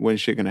shit gonna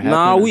happen?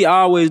 Nah, we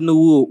always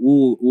knew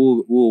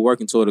we were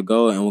working toward a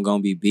goal and we're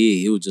gonna be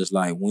big. It was just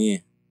like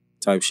win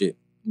type shit.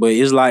 But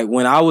it's like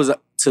when I was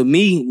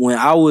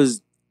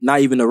not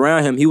even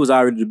around him, he was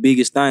already the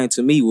biggest thing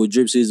to me with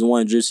Drip Season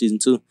 1, Drip Season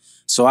 2.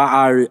 So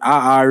I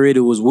already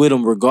was with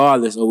him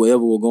regardless of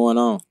whatever was going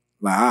on.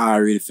 Like I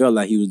already felt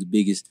like he was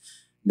the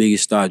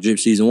biggest star. Drip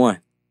Season 1,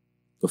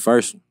 the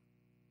first one.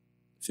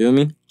 Feel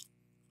me?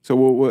 So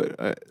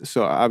what?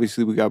 So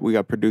obviously we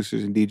got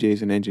producers and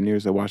DJs and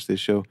engineers that watch this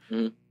show,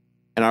 and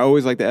I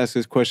always like to ask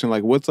this question: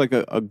 like, what's like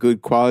a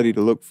good quality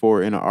to look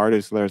for in an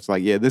artist where it's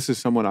like, yeah, this is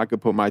someone I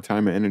could put my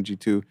time and energy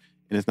to,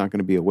 and it's not going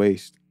to be a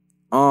waste.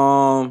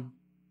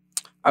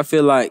 I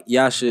feel like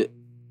y'all should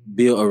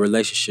build a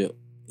relationship.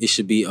 It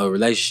should be a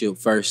relationship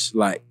first.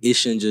 Like it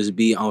shouldn't just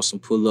be on some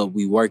pull up.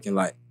 We working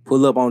like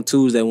pull up on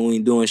Tuesday when we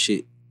doing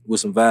shit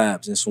with some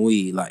vibes and some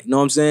weed. Like, you know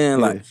what I'm saying?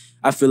 Yeah. Like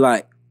I feel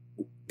like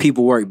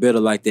people work better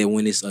like that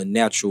when it's a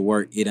natural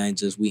work. It ain't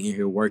just we in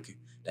here working.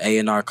 The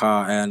A&R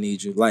call, I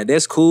need you. Like,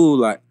 that's cool,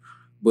 like,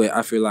 but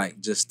I feel like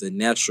just the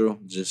natural,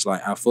 just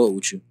like I fuck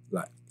with you.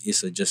 Like,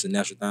 it's just a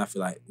natural thing. I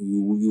feel like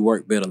we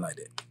work better like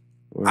that.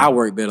 Right. I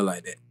work better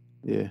like that.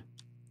 Yeah.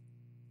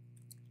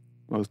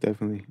 Most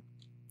definitely.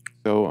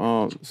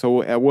 So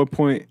so at what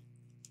point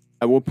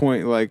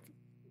like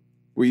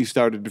where you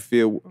started to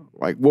feel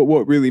like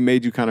what really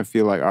made you kind of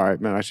feel like, all right,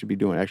 man, I should be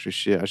doing extra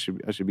shit. I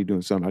should be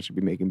doing something. I should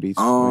be making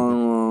beats.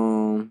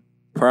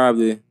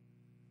 Probably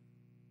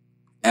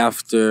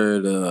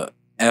after the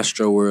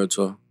Astro World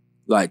Tour.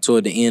 Like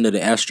toward the end of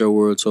the Astro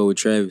World Tour with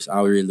Travis,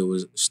 I really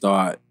was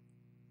start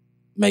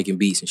making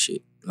beats and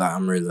shit. Like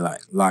I'm really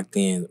like locked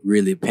in,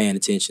 really paying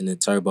attention to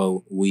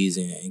Turbo,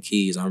 Wheezy, and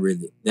Keys.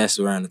 That's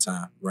around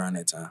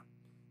that time.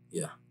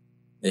 Yeah.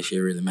 That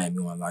shit really made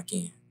me want to lock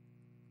in.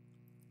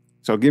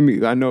 So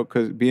I know,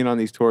 because being on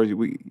these tours,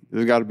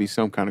 there's got to be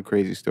some kind of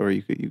crazy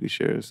story you could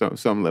share.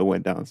 Something that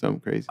went down, something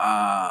crazy.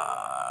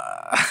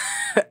 I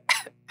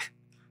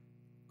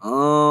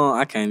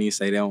can't even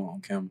say that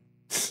on camera.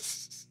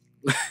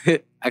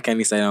 I can't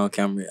even say that on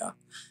camera, y'all.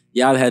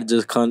 Y'all had to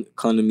just come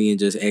to me and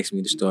just ask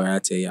me the story. I'll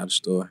tell y'all the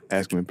story.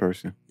 Ask me in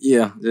person.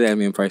 Yeah, just ask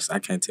me in person. I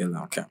can't tell it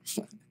on camera.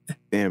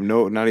 Damn,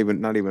 no, not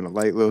even a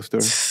light little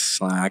story.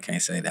 I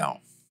can't say that one.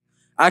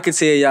 I can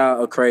tell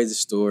y'all a crazy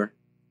story.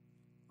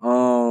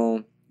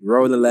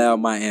 Rolling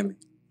Loud, Miami.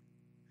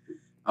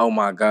 Oh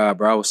my God,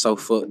 bro, I was so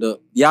fucked up.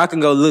 Y'all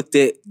can go look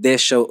that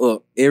show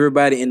up.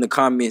 Everybody in the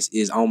comments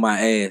is on my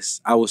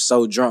ass. I was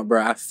so drunk,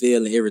 bro. I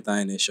feel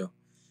everything in that show.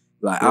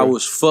 Like, I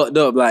was fucked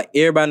up. Like,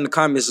 everybody in the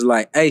comments is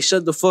like, hey,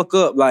 shut the fuck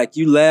up. Like,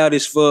 you loud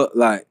as fuck.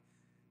 Like,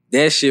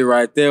 that shit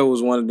right there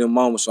was one of them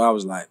moments where I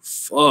was like,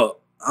 fuck,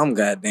 I'm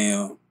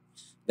goddamn.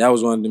 That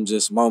was one of them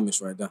just moments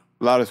right there.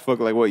 Loud as fuck,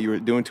 like what, you were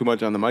doing too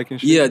much on the mic and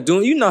shit? Yeah,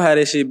 you know how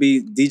that shit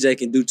be. DJ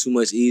can do too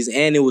much easy.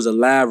 And it was a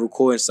live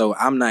recording, so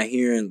I'm not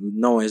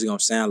knowing it's gonna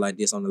sound like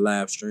this on the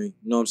live stream.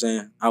 You know what I'm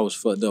saying? I was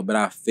fucked up, but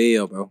I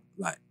failed, bro.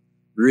 Like,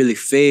 really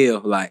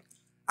failed. Like,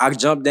 I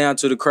jumped down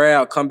to the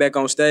crowd, come back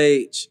on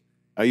stage.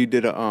 Oh, you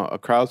did a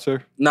crowd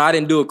surf? No, I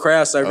didn't do a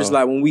crowd surf. It's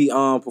like when we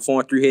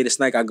perform Three-Headed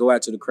Snake, I go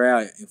out to the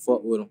crowd and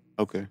fuck with them.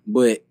 Okay.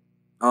 But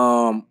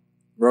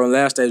Rolling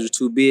Loud stage was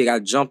too big. I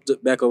jumped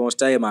back up on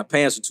stage. My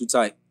pants were too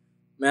tight.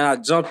 Man, I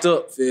jumped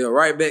up, fell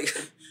right back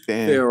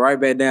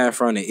down in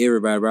front of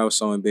everybody, bro. I was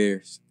so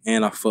embarrassed.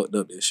 And I fucked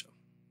up that show.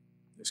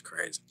 It's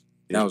crazy.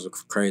 That was a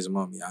crazy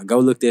moment, y'all. Go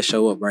look that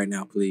show up right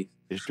now, please.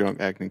 Just drunk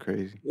acting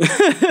crazy.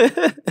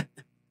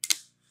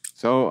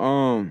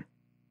 So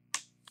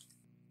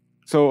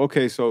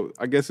okay, so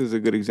I guess it's a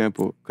good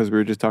example because we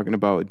were just talking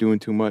about doing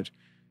too much.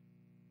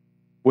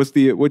 What's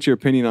your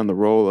opinion on the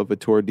role of a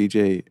tour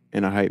DJ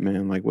and a hype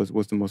man? Like,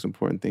 what's the most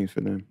important things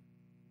for them?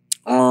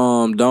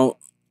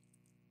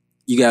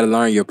 You gotta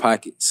learn your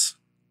pockets.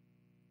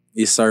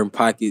 It's certain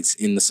pockets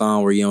in the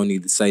song where you don't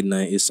need to say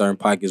nothing. It's certain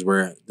pockets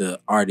where the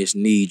artist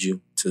needs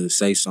you to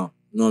say something.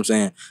 You know what I'm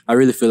saying? I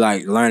really feel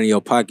like learning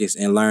your pockets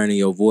and learning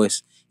your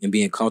voice and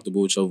being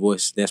comfortable with your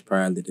voice, that's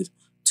probably the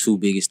two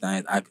biggest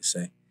things I could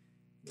say.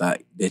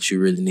 Like, that you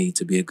really need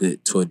to be a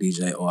good tour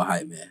DJ or a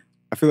hype man.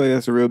 I feel like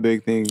that's a real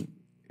big thing,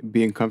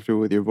 being comfortable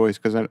with your voice.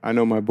 Because I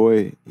know my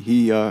boy,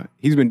 he's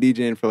been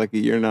DJing for like a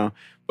year now,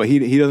 but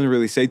he doesn't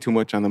really say too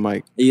much on the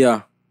mic.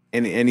 Yeah.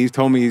 And he's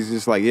told me, he's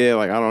just like, yeah,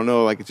 like, I don't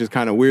know, like, it's just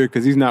kind of weird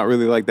because he's not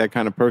really like that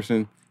kind of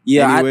person.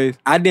 Yeah,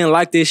 I didn't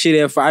like this shit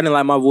at first. I didn't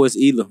like my voice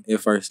either at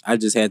first. I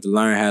just had to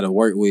learn how to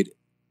work with it.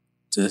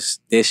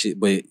 Just that shit.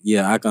 But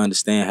yeah, I can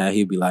understand how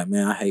he'd be like,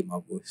 man, I hate my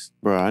voice.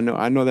 Bro, I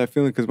know that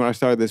feeling because when I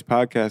started this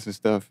podcast and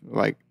stuff,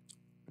 like,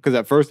 because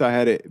at first I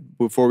had it,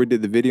 before we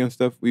did the video and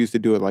stuff, we used to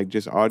do it like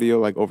just audio,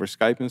 like over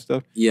Skype and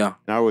stuff. Yeah.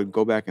 And I would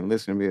go back and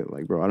listen and be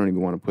like, bro, I don't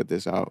even want to put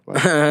this out.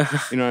 Like,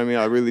 you know what I mean?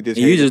 I really just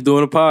you just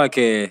doing a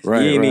podcast.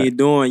 Right, you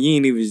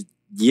ain't even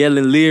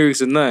yelling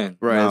lyrics or nothing.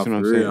 Right, that's what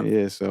I'm saying.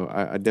 Yeah, so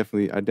I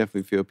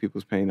definitely feel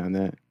people's pain on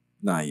that.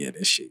 Nah, yeah,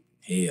 that shit.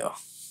 Hell.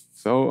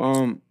 So,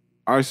 all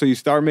right, so you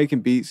start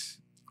making beats,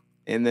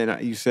 and then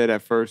you said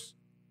at first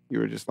you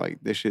were just like,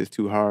 this shit is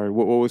too hard.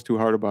 What was too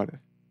hard about it?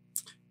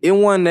 It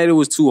wasn't that it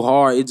was too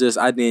hard. It just,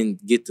 I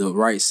didn't get the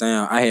right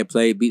sound. I had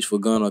played beats for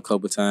Gunna a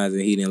couple times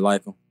and he didn't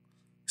like them.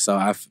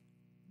 So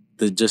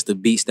the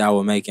beats that I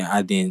was making,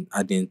 I didn't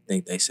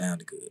think they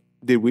sounded good.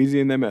 Did Wheezy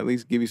and them at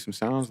least give you some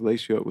sounds,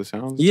 lace you up with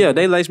sounds? Yeah,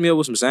 they laced me up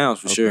with some sounds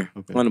for sure.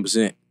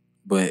 100%.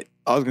 But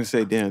I was gonna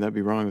say, damn, that'd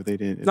be wrong if they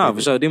didn't. No,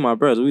 for sure. They're my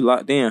brothers. We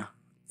locked in.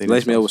 They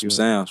laced me up with some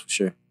sounds for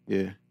sure.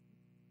 Yeah.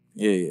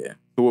 Yeah.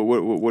 So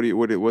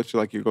what's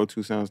like your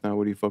go-to sounds now?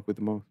 What do you fuck with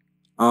the most?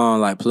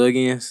 Like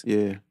plugins.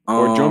 Yeah.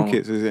 Or drum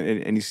kits. Is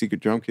there any secret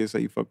drum kits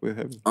that you fuck with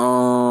heavy?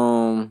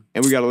 And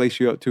we gotta lace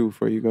you up too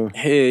before you go.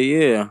 Hell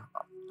yeah.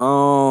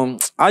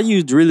 I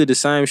used really the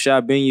same shit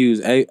I've been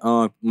used.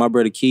 My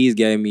brother Keys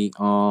gave me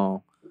a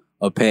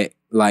pack,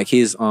 like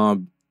his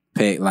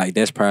pack, like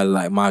that's probably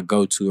like my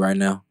go-to right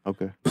now.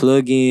 Okay.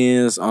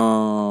 Plugins,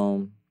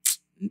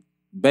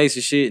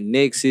 basic shit,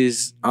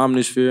 Nexus,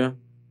 Omnisphere.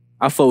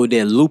 I fuck with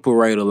that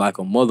Looperator like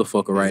a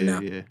motherfucker right now.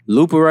 Yeah.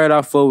 Looperator,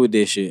 I fuck with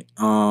that shit.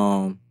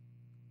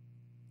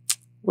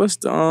 What's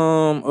the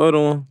other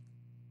one?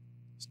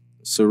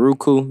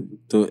 Saruku,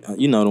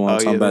 you know the one I'm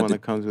talking about. The one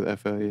that comes with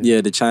FL, yeah.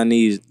 Yeah, the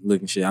Chinese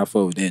looking shit. I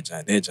fuck with that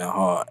joint. That joint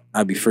hard.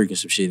 I be freaking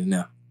some shit in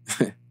there.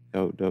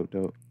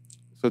 Dope.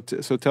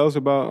 So tell us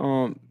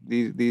about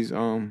these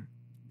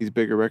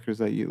bigger records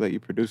that you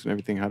produce and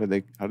everything. How did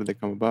they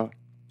come about?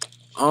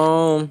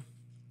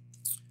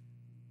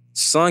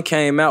 Sun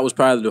Came Out was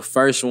probably the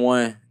first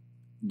one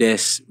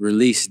that's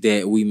released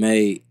that we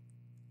made.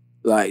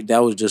 Like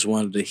that was just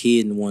one of the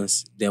hidden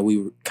ones that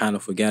we kind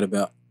of forgot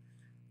about.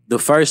 The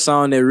first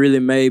song that really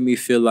made me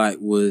feel like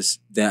was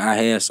that I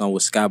had song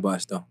with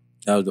SKYBOX though.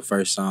 That was the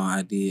first song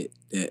I did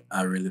that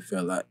I really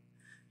felt like,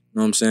 you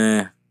know what I'm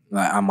saying?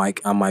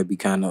 Like I might be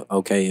kind of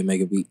okay at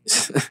making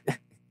beats.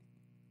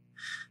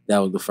 That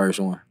was the first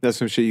one. That's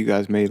some shit you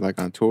guys made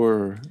like on tour?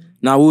 Or?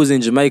 Nah, we was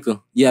in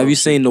Jamaica. Yeah, have you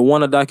seen the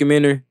WUNNA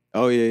documentary?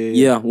 Oh yeah.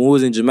 Yeah, when we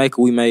was in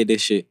Jamaica, we made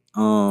this shit.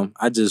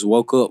 I just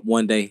woke up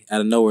one day out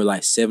of nowhere,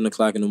 like 7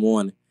 o'clock in the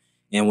morning.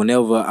 And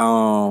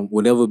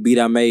whatever beat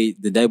I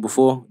made the day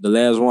before, the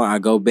last one, I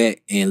go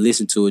back and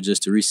listen to it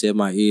just to reset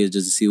my ears,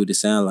 just to see what it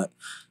sound like.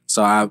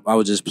 So I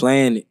was just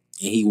playing it,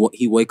 and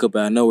he wake up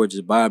out of nowhere,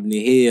 just bobbing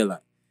his head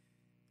like,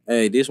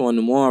 hey, this one in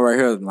the morning right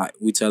here, like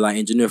we tell like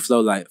engineer Flo,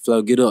 like,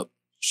 Flo, get up,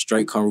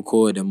 straight come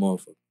record that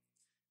motherfucker.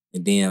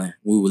 And then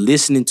we were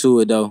listening to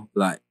it though,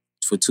 like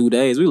for 2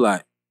 days. We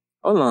like,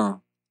 hold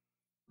on,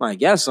 like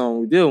got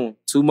something we did.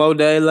 2 more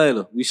days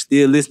later, we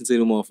still listen to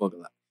the motherfucker.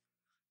 Like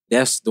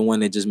that's the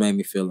one that just made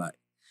me feel like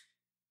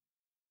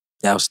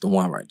that was the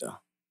one right there.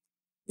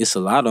 It's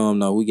a lot of them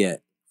though. We got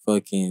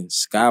fucking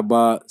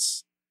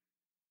SKYBOX,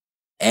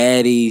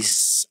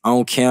 ADDYS,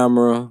 On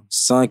Camera,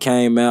 Sun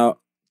Came Out,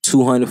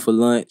 200 for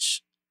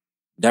Lunch,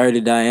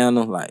 Dirty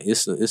Diana. Like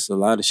it's a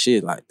lot of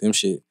shit. Like them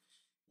shit.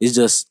 It's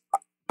just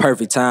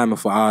perfect timing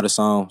for all the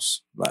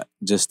songs. Like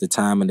just the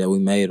timing that we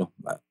made them.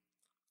 Like.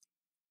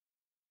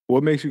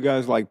 What makes you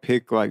guys like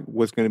pick like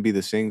what's gonna be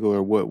the single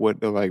or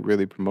what to like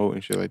really promote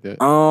and shit like that?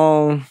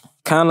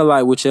 Kind of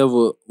like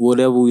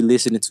whatever we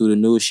listening to, the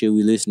newest shit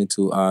we listening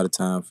to all the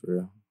time for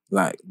real.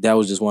 Like that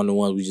was just one of the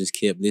ones we just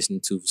kept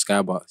listening to for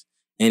SKYBOX,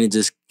 and it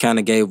just kind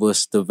of gave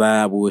us the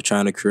vibe we were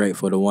trying to create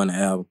for the WUNNA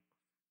album.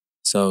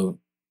 So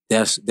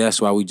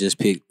that's why we just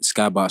picked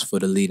SKYBOX for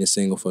the leading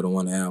single for the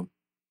WUNNA album.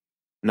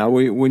 Now,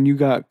 when you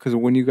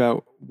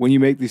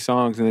make these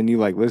songs and then you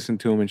like listen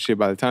to them and shit,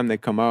 by the time they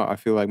come out, I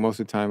feel like most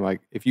of the time,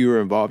 like if you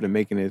were involved in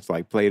making it, it's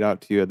like played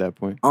out to you at that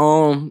point.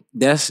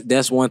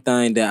 That's one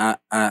thing that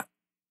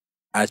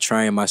I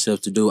train myself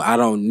to do.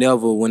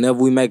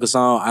 Whenever we make a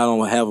song, I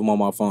don't have them on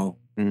my phone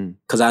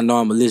because I know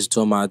I'm gonna listen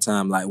to them all the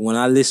time. Like when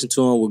I listen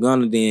to them with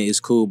Gunna, then it's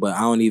cool, but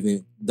I don't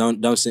even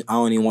want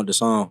the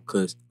song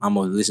because I'm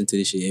gonna listen to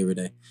this shit every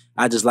day.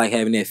 I just like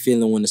having that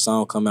feeling when the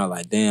song come out,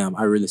 like, damn,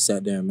 I really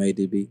sat there and made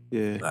this beat.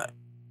 Yeah. Like,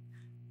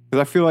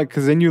 because I feel like,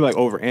 because then you like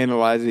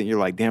overanalyze it and you're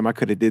like, damn, I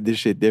could have did this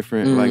shit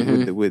different, like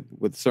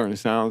with certain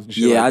sounds and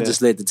shit. Yeah, like I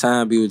just let the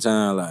time be with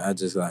time. Like I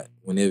just like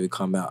whenever it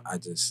come out, I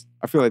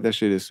feel like that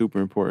shit is super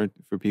important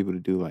for people to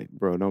do. Like,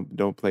 bro,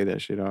 don't play that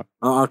shit out.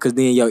 Because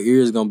then your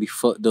ears gonna be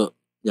fucked up.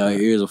 Your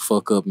ears will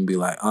fuck up and be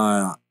like,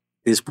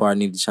 this part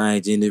need to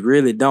change, and it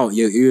really don't.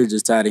 Your ears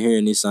just tired of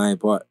hearing this same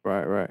part.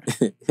 Right.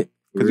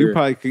 Because you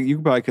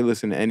probably could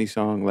listen to any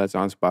song that's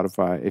on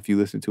Spotify if you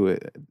listen to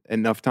it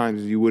enough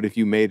times as you would if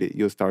you made it.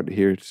 You'll start to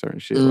hear certain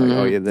shit like,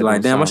 oh yeah, that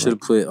like damn, I should have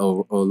put a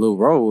little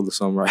roll or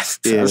something right.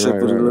 Yeah, I should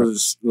put a little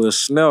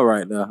smell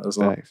right there or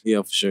something.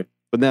 Yeah, for sure.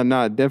 But then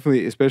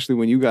definitely, especially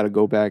when you got to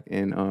go back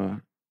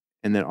and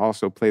then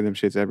also play them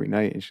shits every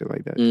night and shit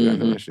like that. I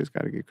know that shit's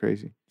got to get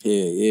crazy.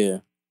 Yeah.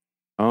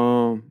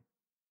 So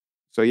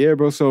yeah,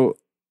 bro. So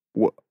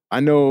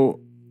I know.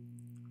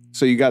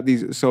 So you got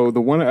these. So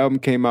the WUNNA album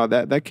came out.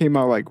 That came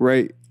out like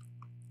right,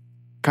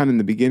 kind of in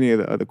the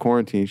beginning of the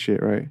quarantine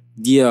shit, right?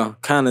 Yeah,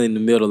 kind of in the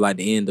middle, like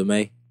the end of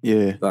May.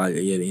 Yeah,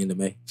 the end of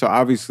May. So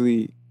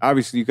obviously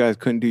you guys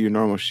couldn't do your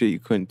normal shit. You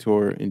couldn't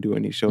tour and do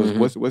any shows.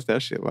 What's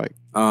that shit like?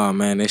 Oh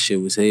man, that shit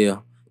was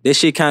hell. That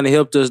shit kind of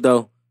helped us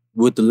though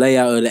with the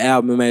layout of the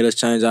album. It made us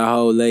change our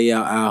whole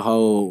layout, our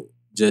whole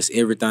just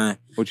everything.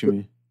 What you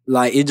mean?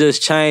 Like it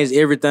just changed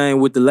everything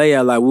with the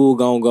layout. Like we were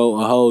gonna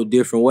go a whole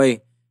different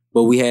way.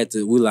 But we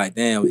like,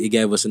 damn, it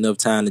gave us enough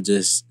time to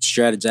just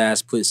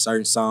strategize, put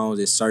certain songs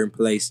at certain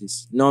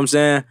places. You know what I'm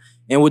saying?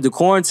 And with the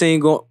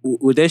quarantine,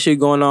 with that shit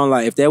going on,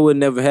 like, if that would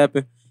never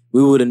happen,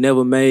 we would have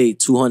never made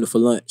 200 for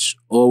Lunch,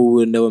 or we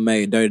would have never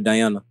made Dirty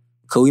Diana.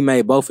 Because we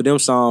made both of them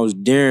songs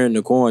during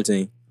the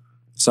quarantine.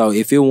 So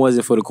if it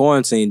wasn't for the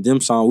quarantine,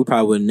 them songs, we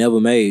probably would have never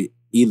made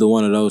either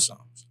one of those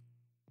songs.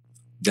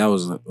 That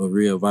was a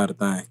real vital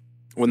thing.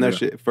 When that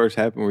shit first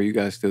happened, were you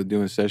guys still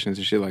doing sessions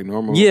and shit like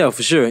normal? Yeah,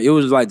 for sure. It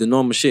was like the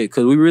normal shit.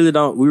 Because we really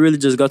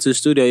just go to the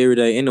studio every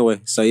day anyway.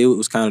 So it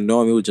was kind of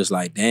normal. It was just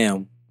like,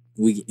 damn,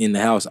 we in the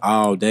house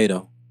all day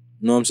though.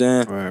 You know what I'm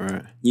saying?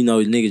 Right. You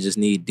know, niggas just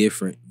need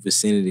different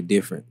vicinity,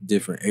 different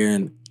air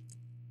and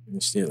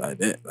shit like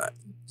that. Like,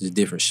 just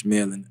different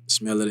smell of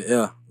the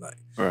air. Like,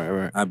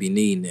 right. I be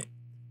needing it.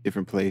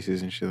 Different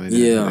places and shit like that.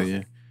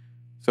 Yeah.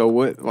 So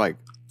what, like,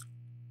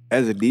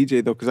 as a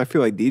DJ though, because I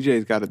feel like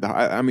DJs got it.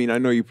 I mean, I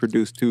know you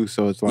produce too,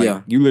 so it's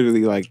like you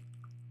literally like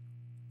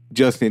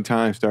just in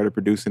time started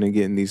producing and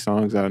getting these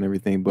songs out and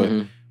everything. But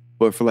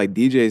but for like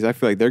DJs, I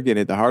feel like they're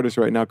getting it the hardest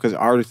right now because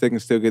artists, they can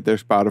still get their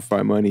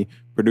Spotify money,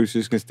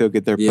 producers can still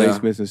get their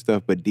placements and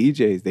stuff. But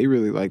DJs, they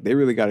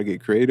really got to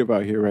get creative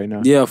out here right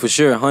now. Yeah, for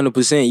sure,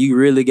 100%. You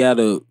really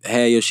gotta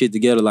have your shit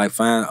together, like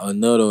find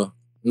another.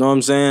 You know what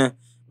I'm saying?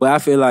 But I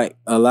feel like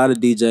a lot of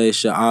DJs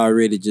should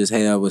already just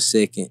have a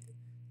second,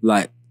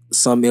 like,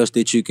 something else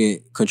that you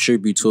can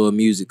contribute to a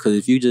music. Because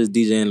if you just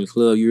DJ in the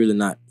club,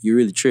 you're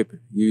really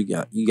tripping. You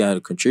got to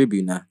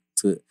contribute now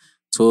to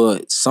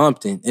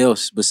something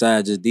else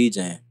besides just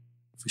DJing,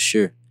 for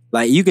sure.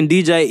 Like you can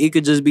DJ, it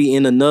could just be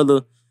in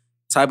another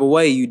type of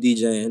way you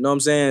DJing. You know what I'm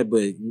saying?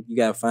 But you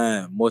got to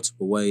find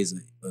multiple ways of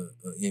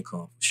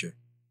income, for sure.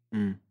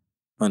 100%.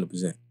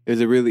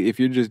 Is it really, if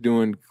you're just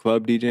doing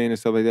club DJing and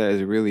stuff like that, is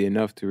it really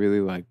enough to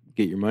really like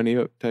get your money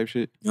up type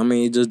shit? I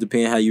mean, it just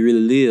depends how you really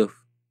live.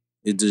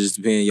 It just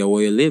depends your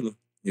way of living.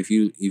 If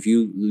you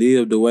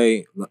live the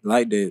way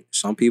like that,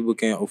 some people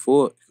can't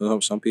afford.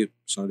 Some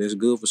that's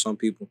good for some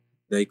people.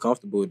 They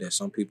comfortable with that.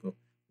 Some people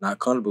not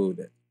comfortable with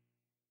that.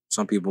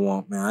 Some people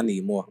want, man, I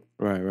need more.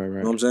 Right. You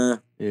know what I'm saying?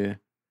 Yeah.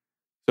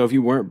 So if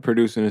you weren't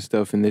producing and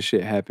stuff and this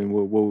shit happened,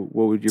 what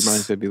would your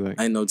mindset be like?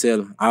 Ain't no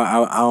telling.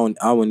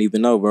 I wouldn't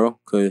even know, bro,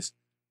 because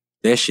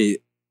that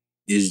shit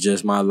is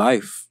just my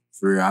life.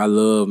 For real. I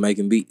love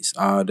making beats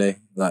all day.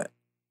 Like,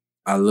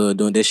 I love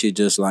doing that shit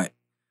just like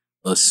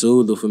a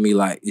soother for me.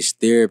 Like, it's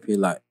therapy.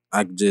 Like,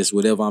 I just,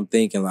 whatever I'm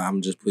thinking, like,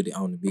 I'm just put it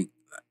on the beat.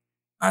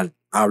 Like,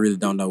 I really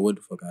don't know what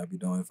the fuck I'd be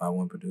doing if I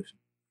wasn't producing.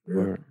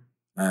 Right.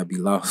 I'd be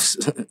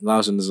lost in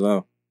the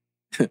zone.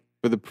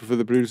 For the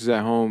producers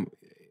at home,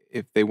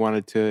 if they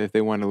wanted to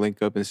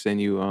link up and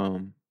send you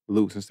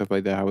loops and stuff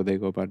like that, how would they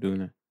go about doing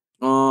that?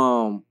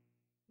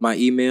 My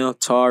email,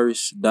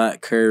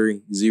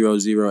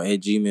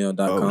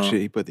 taurus.curry00@gmail.com. Oh shit,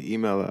 he put the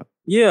email up.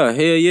 Yeah,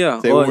 hell yeah.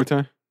 Say it one more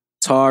time.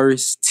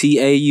 Taurus,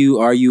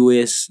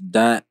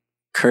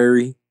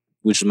 TAURUS.curry,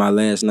 which is my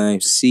last name,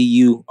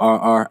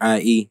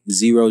 CURRIE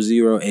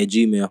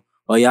 00@gmail.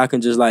 Or y'all can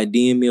just like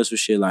DM me or some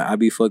shit. Like, I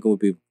be fucking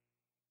with people.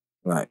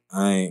 Like,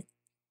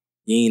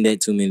 you ain't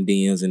that too many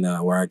DMs in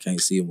there where I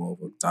can't see a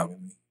motherfucker talking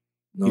to me.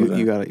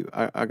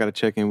 I gotta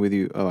check in with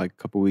you like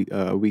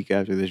a week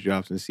after this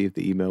drops and see if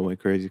the email went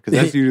crazy, because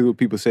that's usually what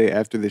people say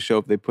after the show.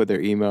 If they put their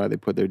email or they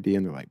put their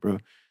DM, they're like, bro,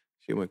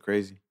 shit went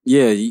crazy.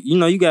 Yeah, you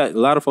know, you got a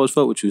lot of folks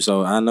fuck with you,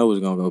 so I know it's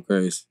gonna go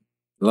crazy.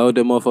 Load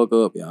that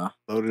motherfucker up, y'all.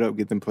 Load it up,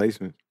 get them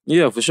placements.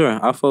 Yeah, for sure.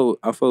 I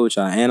fuck with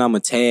y'all, and I'm a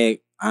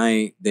tag. I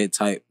ain't that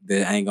type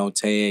that ain't gonna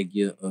tag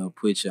you or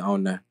put you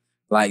on there.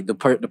 Like the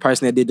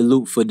person that did the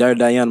loop for Dirty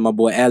Diana, my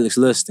boy Alex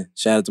Lustin.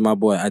 Shout out to my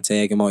boy. I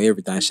tag him on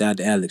everything. Shout out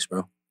to Alex,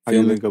 bro. How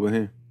you link up with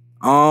him?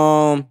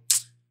 That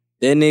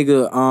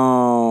nigga,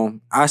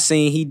 I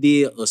seen he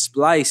did a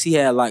splice. He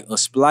had like a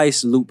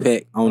splice loop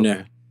pack on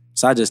there.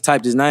 So I just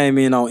typed his name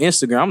in on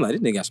Instagram. I'm like,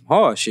 this nigga got some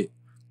hard shit.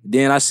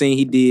 Then I seen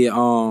he did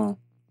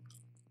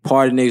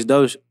Party Next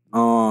Door.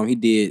 He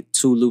did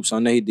 2 loops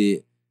on there. He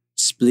did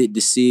Split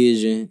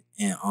Decision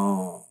and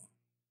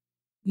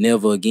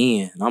Never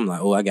Again. And I'm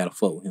like, oh, I gotta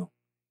fuck with him.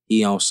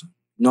 He on some.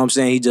 You know what I'm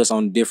saying? He just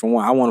on a different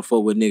one. I want to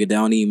fuck with a nigga that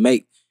don't even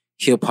make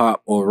hip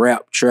hop or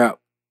rap trap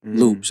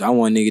loops. I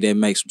want a nigga that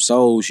makes some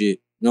soul shit.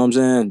 You know what I'm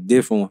saying?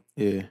 Different one.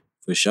 Yeah.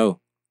 For sure.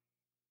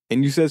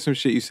 And you said some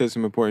shit. You said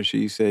some important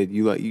shit. You said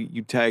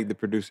you tagged the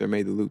producer that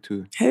made the loop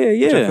too. Hell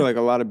yeah. Which I feel like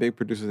a lot of big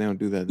producers, they don't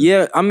do that. Though.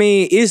 Yeah, I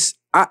mean,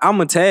 I'm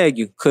going to tag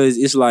you because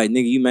it's like,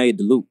 nigga, you made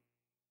the loop.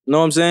 You know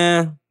what I'm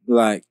saying?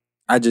 Like,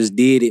 I just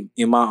did it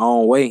in my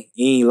own way.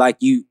 It ain't like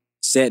you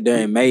sat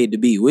there and made the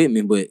beat with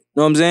me, but you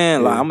know what I'm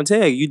saying? Like, I'm going to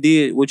tag you. You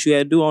did what you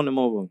had to do on them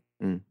over.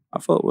 I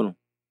fuck with them.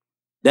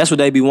 That's what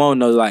they be wanting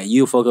though. Like,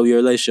 you fuck up your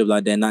relationship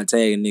like that, not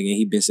tagging nigga, and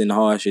he been sending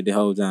hard shit the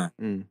whole time.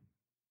 You know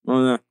what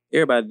I'm saying?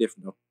 Everybody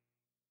different though.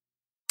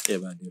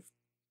 Everybody different.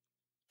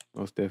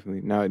 Most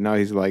definitely. Now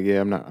he's like, yeah,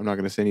 I'm not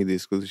gonna send you the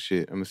exclusive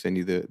shit. I'm gonna send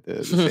you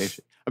the same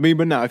shit. I mean,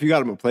 but if you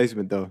got him a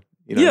placement though,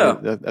 you know,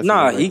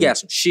 that's he got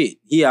some shit.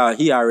 He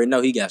already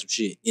know he got some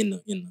shit in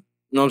the you know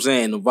what I'm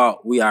saying, in the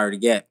vault. We already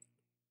got.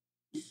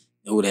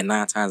 Oh, that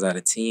 9 times out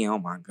of 10. Oh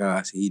my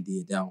gosh, he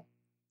did that one.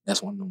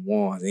 That's one of them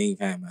ones. They ain't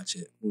came out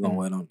yet. We gonna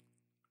wait on it.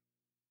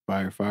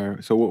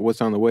 Fire. So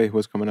what's on the way?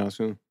 What's coming out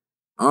soon?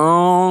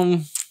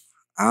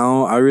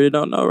 I really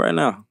don't know right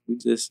now. We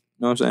just,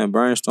 you know what I'm saying,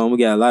 brainstorm. We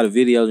got a lot of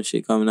videos and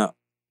shit coming out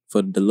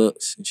for the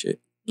Deluxe and shit.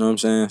 You know what I'm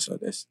saying? So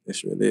that's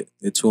really it.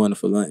 They're 200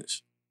 for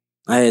lunch.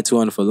 I had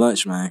 200 for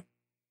lunch, man.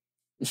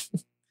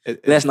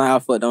 Last night I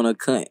fucked on a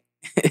cunt.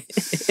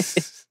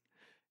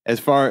 As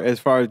far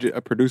as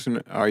a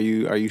producer, are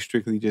you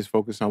strictly just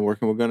focused on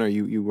working with Gunna, or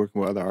you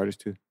working with other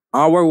artists too?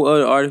 I work with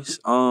other artists.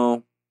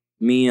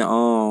 Me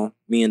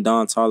and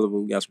Don Tolliver,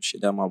 we got some shit.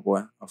 That my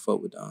boy. I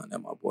fuck with Don. That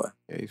my boy.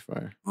 Yeah, he's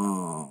fire.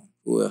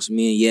 Who else?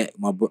 Me and Yak,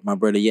 my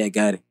brother Yak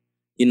got it.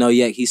 You know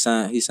Yak, he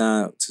signed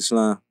to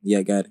Slime.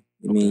 Yak got it.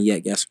 Me and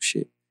Yak got some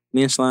shit.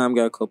 Me and Slime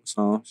got a couple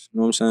songs. You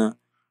know what I'm saying?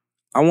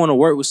 I want to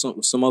work with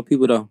some more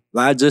people though.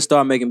 Like, I just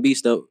started making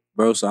beats though,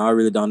 bro. So I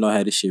really don't know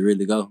how this shit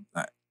really go.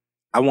 Like,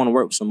 I want to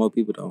work with some more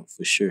people though,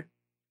 for sure.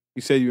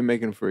 You said you've been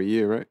making them for a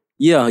year, right?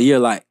 Yeah,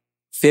 like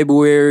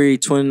February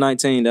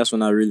 2019. That's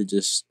when I really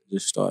just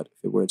started.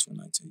 February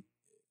 2019.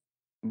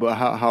 But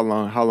how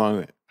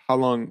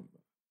long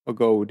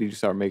ago did you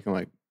start making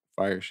like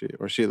fire shit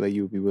or shit like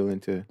you would be willing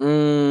to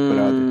put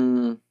out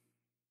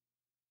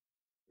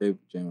there?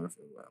 January,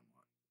 February,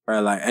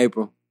 probably like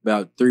April.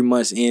 About 3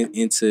 months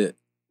into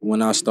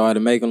when I started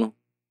making them.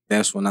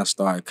 That's when I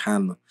started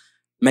kind of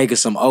making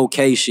some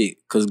okay shit.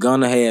 Cause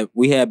Gunna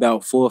we had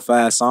about 4 or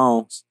 5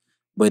 songs,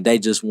 but they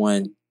just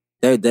won.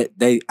 I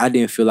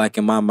didn't feel like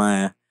in my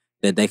mind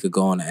that they could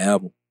go on the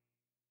album.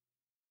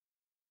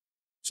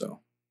 So,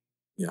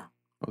 yeah.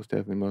 Most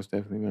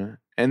definitely, man.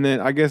 And then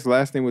I guess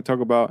last thing we'll talk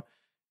about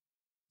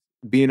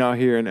being out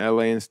here in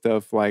LA and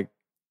stuff. Like,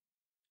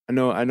 I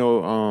know,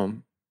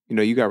 you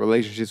know, you got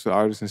relationships with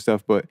artists and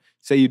stuff, but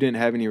say you didn't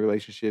have any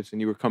relationships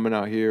and you were coming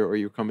out here or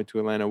you were coming to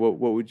Atlanta, what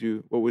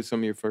would some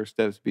of your first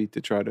steps be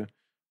to try to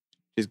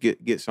just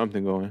get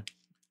something going?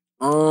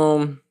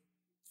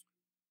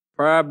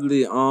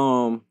 Probably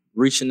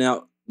reaching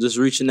out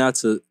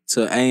to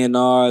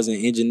A&Rs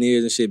and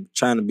engineers and shit,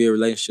 trying to build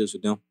relationships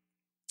with them.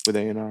 With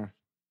A&R?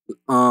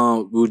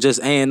 Well,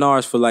 just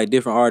A&Rs for like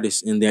different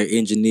artists and their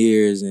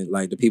engineers and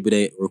like the people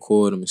that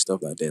record them and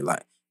stuff like that.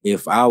 Like,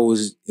 if I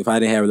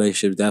didn't have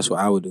relationships, that's what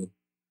I would do.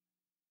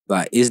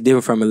 Like, it's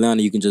different from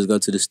Atlanta. You can just go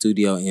to the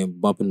studio and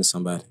bump into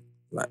somebody.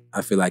 Like,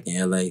 I feel like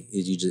in LA,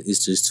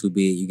 it's just too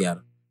big. You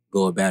gotta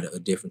go about it a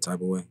different type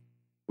of way.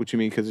 What you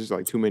mean? Because there's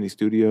like too many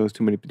studios,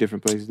 too many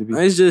different places to be?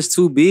 It's just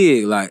too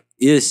big. Like,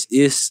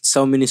 it's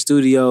so many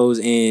studios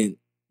in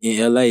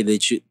LA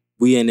that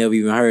we ain't never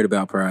even heard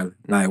about probably.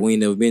 Like, we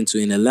ain't never been to.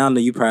 In Atlanta,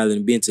 you probably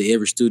been to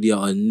every studio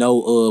or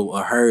know of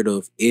or heard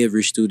of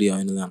every studio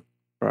in Atlanta.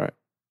 Right.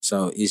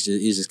 So it's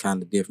just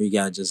kind of different. You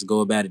gotta just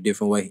go about it a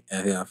different way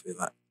out here, I feel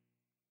like.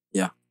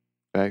 Yeah.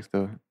 Facts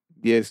though.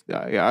 Yes,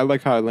 yeah, I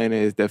like how Atlanta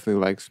is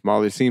definitely like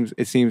smaller. It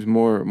seems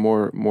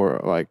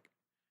more like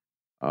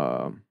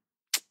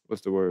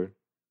what's the word?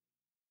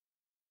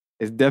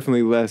 It's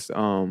definitely less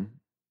damn,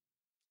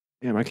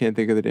 I can't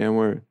think of the damn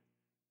word.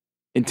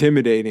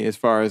 Intimidating as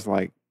far as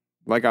like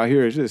out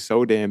here, it's just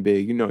so damn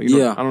big. You know,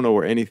 I don't know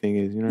where anything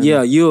is. You know.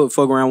 Yeah, you'll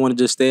fuck around, want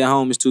to just stay at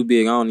home. It's too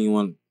big. I don't even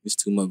want. It's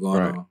too much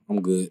going on.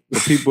 I'm good.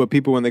 But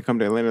people when they come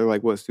to Atlanta, they're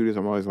like, what studios?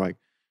 I'm always like,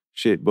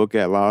 shit, book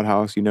at Loud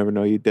House. You never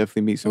know. You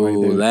definitely meet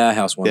somebody there. Loud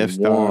House, one of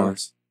the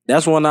ones.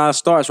 That's one of our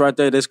starts right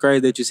there. That's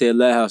crazy that you said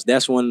Loud House.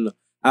 That's one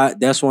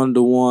of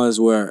the ones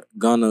where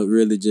Gunna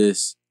really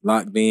just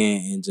locked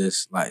in and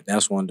just like,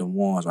 that's one of the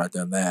ones right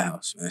there. Loud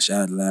House, man.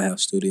 Shout out to Loud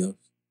House Studios.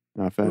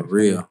 Not fact. For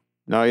real.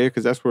 No, yeah,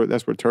 because that's where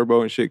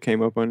Turbo and shit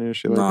came up on there and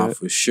shit like that. No,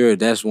 for sure.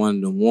 That's one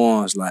of the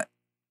ones, like,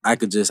 I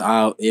could just,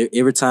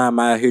 every time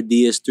I hear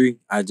DS3,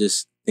 I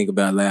just think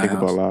about Loud House. Think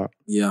about Loud.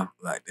 Yeah,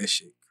 like, that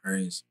shit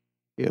crazy.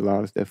 Yeah,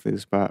 Loud is definitely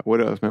the spot. What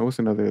else, man? What's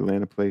another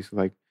Atlanta place?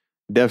 Like,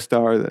 Death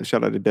Star.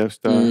 Shout out to Death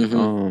Star.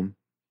 Mm-hmm.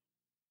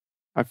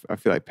 I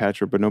feel like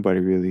Patrick, but nobody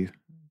really.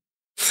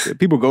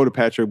 People go to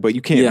Patrick, but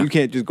you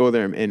can't just go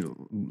there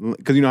and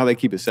because you know how they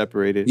keep it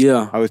separated.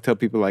 Yeah. I always tell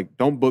people, like,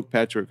 don't book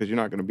Patrick because you're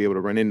not going to be able to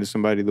run into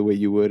somebody the way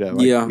you would at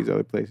like these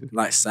other places.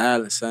 Like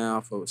Silent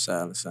Sound.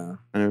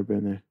 I never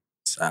been there.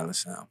 Silent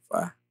Sound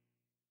Fire.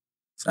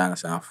 Silent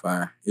Sound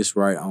Fire. It's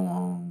right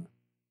on,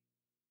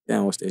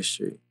 damn, what's that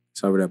street?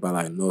 It's over there by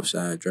like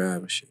Northside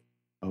Drive and shit.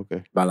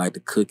 Okay. By like the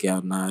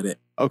cookout and all that.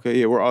 Okay,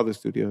 yeah, we're all the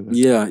studios.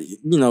 Yeah,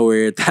 you know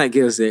where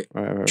everything else at.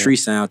 Right. Tree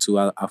Sound too.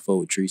 I fuck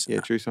with Tree Sound.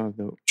 Yeah, Tree Sound's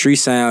dope. Tree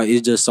Sound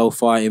is just so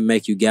far, it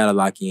make you gotta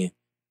lock in.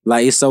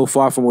 Like, it's so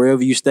far from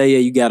wherever you stay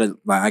at, you gotta,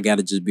 like, I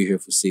gotta just be here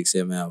for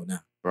 6-7 hours now.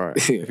 Right.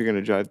 If you're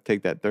gonna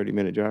take that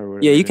 30-minute drive or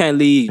whatever. Yeah, you can't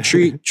leave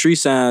Tree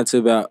Sound to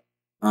about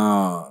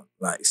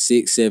like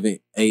 6, 7,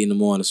 8 in the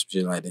morning, some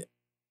shit like that.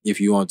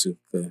 If you want to,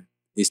 cause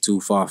it's too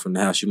far from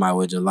the house. You might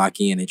well just lock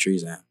in Tree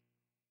Sound.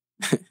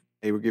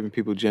 Hey, we're giving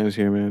people gems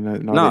here,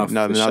 man. Now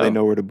they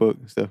know where to book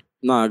and stuff.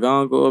 Nah,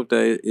 go up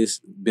there. It's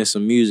been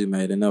some music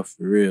made enough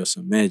for real,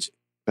 some magic.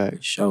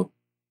 Fact. Show.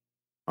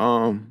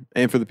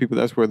 And for the people,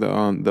 that's where the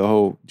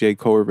whole J.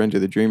 Cole Revenge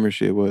of the Dreamer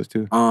shit was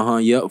too.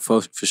 Yep,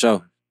 for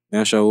sure.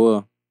 That sure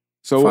will.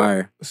 So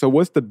fire. So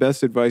what's the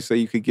best advice that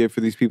you could give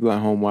for these people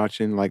at home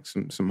watching? Like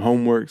some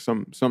homework,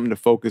 something to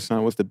focus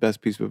on. What's the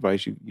best piece of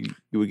advice you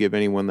would give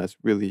anyone that's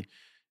really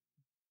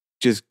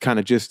just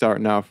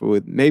starting off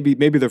with maybe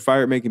they're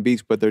fire making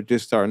beats, but they're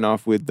just starting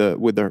off with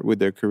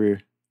their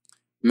career?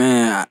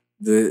 Man,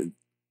 the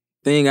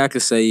thing I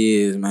could say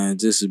is, man,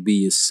 just to be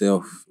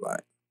yourself.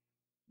 Like,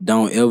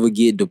 don't ever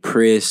get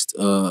depressed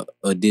or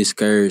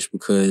discouraged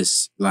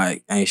because,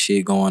 like, ain't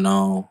shit going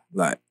on.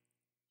 Like,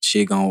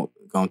 shit gonna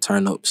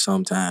turn up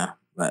sometime.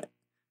 Like,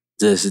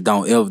 just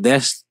don't ever.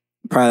 That's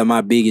probably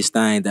my biggest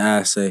thing that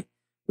I say.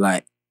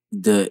 Like,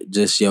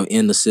 just your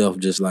inner self,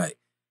 just like,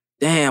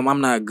 damn, I'm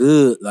not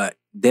good. Like,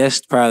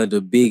 that's probably the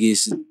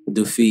biggest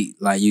defeat,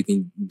 like, you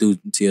can do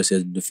to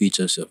yourself, defeat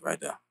yourself right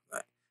there.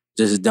 Like,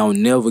 just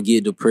don't never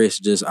get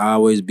depressed. Just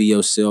always be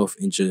yourself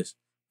and just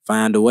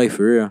find a way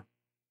for real.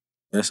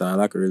 That's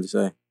all I could really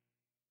say.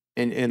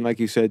 And like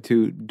you said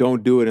too,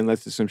 don't do it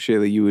unless it's some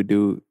shit that you would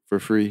do for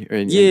free.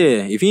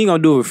 Yeah, if you ain't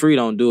gonna do it for free,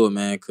 don't do it,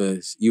 man,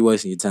 because you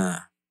wasting your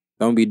time.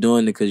 Don't be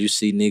doing it because you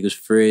see niggas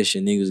fresh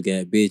and niggas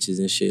got bitches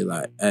and shit.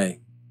 Like,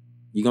 hey,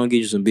 you gonna get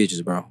you some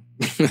bitches, bro.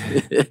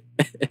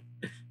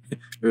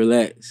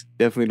 Relax.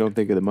 Definitely don't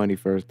think of the money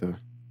first, though.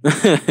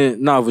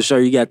 No, for sure.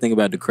 You gotta think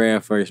about the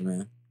craft first,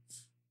 man.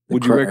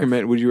 Would you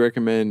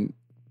recommend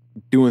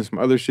doing some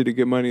other shit to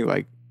get money?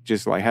 Like,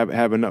 just like have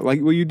another,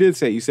 like what you did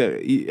say. You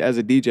said as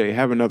a DJ,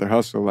 have another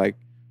hustle. Like,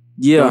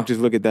 don't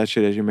just look at that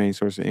shit as your main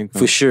source of income.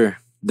 For sure.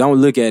 Don't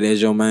look at it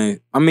as your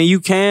main. I mean, you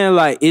can,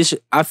 like,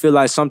 I feel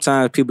like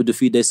sometimes people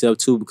defeat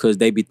themselves too because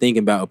they be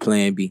thinking about a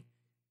plan B.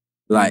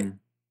 Like,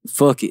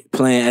 fuck it,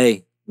 plan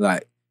A.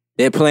 Like,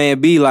 that plan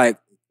B, like,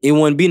 it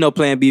wouldn't be no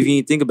plan B if you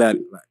didn't think about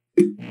it.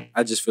 Like,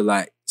 I just feel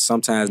like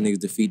sometimes niggas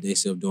defeat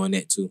themselves doing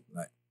that too.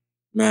 Like,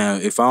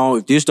 man, if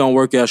this don't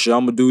work out, shit,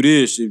 I'm gonna do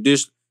this. If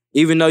this,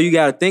 even though you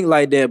gotta think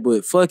like that,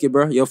 but fuck it,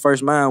 bro. Your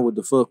first mind, what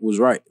the fuck was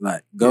right?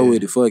 Like, go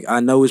with it. Fuck it.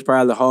 I know it's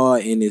probably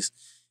hard and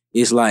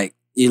it's like,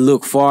 it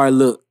look far,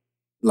 look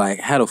like,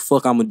 how the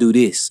fuck I'm gonna do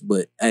this?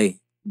 But hey,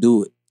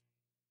 do it.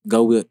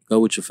 Go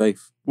with your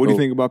faith. What do you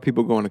think about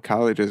people going to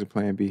college as a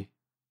plan B?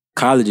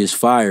 College is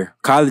fire.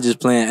 College is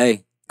plan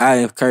A. I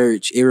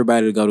encourage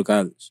everybody to go to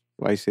college.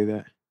 Why you say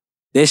that?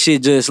 That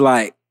shit just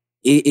like,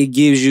 it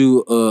gives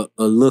you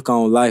a look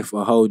on life,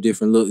 a whole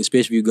different look,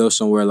 especially if you go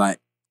somewhere like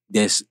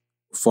that's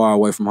far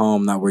away from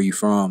home, not where you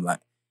from.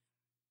 Like,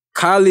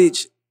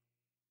 college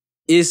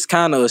is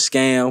kind of a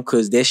scam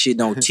because that shit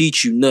don't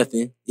teach you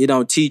nothing. It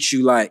don't teach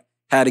you like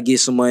how to get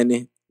some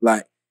money,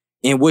 like,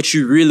 and what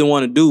you really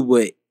want to do.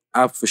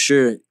 But for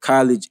sure,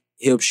 college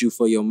helps you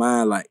for your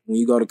mind. Like, when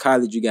you go to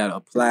college, you gotta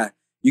apply.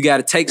 You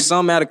gotta take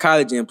some out of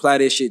college and apply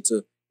that shit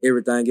to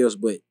everything else.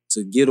 But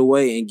to get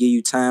away and give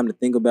you time to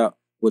think about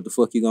what the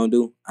fuck you gonna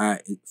do, I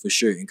for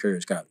sure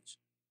encourage college.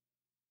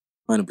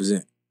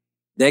 100%.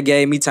 That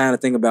gave me time to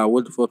think about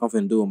what the fuck I'm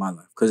finna do in my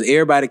life. Because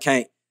everybody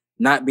can't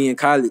not be in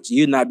college.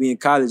 You not be in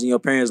college and your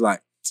parents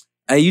like,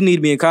 hey, you need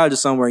to be in college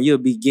somewhere, and you'll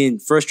be getting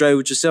frustrated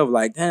with yourself.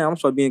 Like, damn, I'm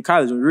supposed to be in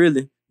college. And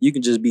really, you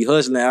can just be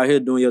hustling out here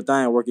doing your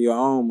thing, working your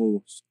own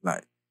moves.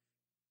 Like,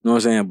 you know what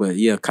I'm saying? But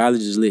yeah,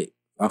 college is lit.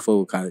 I fuck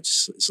with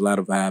college. It's a lot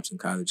of vibes in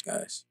college,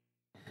 guys.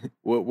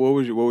 What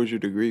was your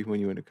degree when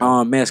you went to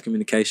college? Mass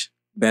communication.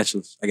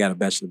 Bachelor's. I got a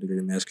bachelor degree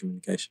in mass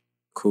communication.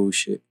 Cool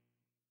shit.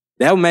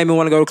 That made me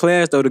want to go to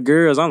class, though. The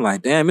girls, I'm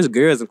like, damn, it's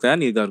girls in class. I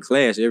need to go to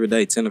class every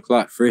day, 10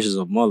 o'clock, fresh as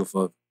a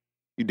motherfucker.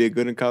 You did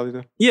good in college,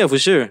 though? Yeah, for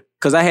sure.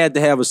 Because I had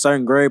to have a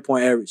certain grade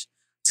point average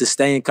to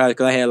stay in college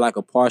because I had like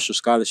a partial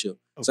scholarship.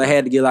 Okay. So I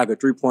had to get like a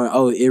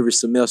 3.0 every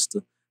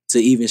semester to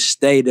even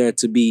stay there,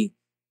 to be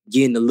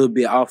getting a little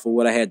bit off of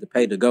what I had to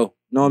pay to go.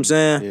 You know what I'm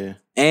saying? Yeah.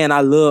 And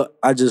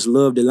I just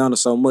loved Atlanta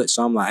so much.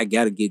 So I'm like, I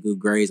got to get good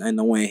grades. Ain't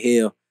no way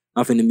in hell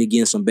I'm finna be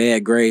getting some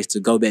bad grades to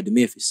go back to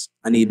Memphis.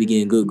 I need to be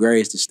getting good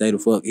grades to stay the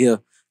fuck here,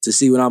 to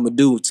see what I'm gonna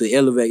do to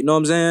elevate. You know what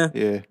I'm saying?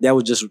 Yeah. That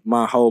was just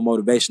my whole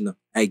motivation to,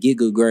 hey, get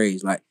good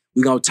grades. Like,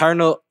 we gonna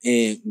turn up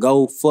and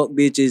go fuck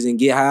bitches and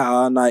get high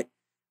all night.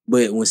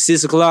 But when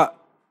 6 o'clock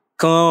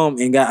come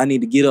and I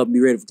need to get up and be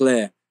ready for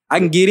class. I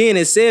can get in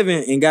at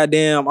 7 and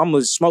goddamn, I'm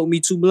gonna smoke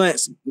me 2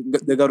 blunts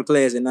to go to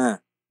class at 9. You know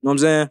what I'm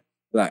saying?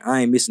 Like,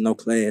 I ain't missing no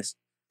class.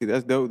 See,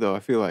 that's dope though.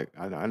 I feel like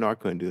I know I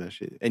couldn't do that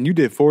shit. And you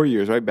did 4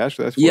 years, right?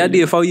 Bachelor. That's 4 years. I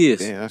did 4 years.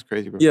 Damn, that's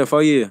crazy, bro. Yeah,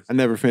 4 years. I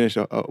never finished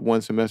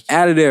one semester.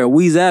 Out of there,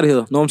 Wheezy out of here.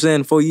 Know what I'm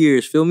saying? 4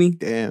 years. Feel me?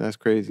 Damn, that's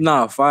crazy.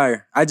 Nah,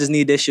 fire. I just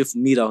need that shit for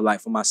me though,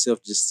 like for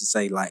myself, just to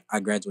say like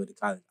I graduated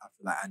college. I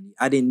feel like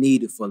I didn't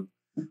need it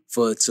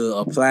for to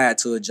apply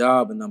to a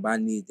job and nothing, but I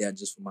need that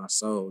just for my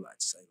soul, like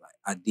to say like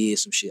I did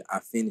some shit, I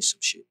finished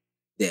some shit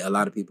that a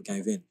lot of people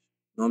can't finish. You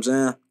know what I'm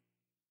saying?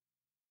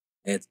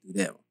 I had to do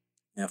that one.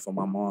 And for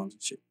my mom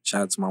and shit.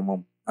 Shout out to my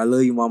mom. I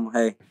love you, mama.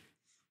 Hey.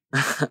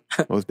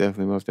 Most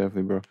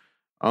definitely, bro.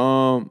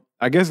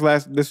 I guess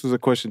this was a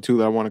question too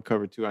that I want to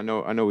cover too. I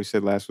know we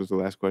said last was the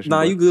last question.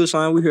 Nah, you good,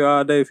 son. We here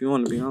all day if you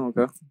want to be. I don't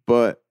care.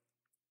 But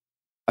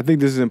I think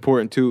this is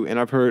important too, and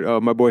I've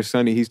heard my boy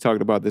Sonny, he's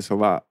talked about this a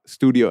lot.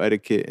 Studio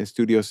etiquette and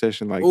studio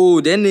session, like.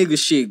 Oh, that nigga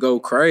shit go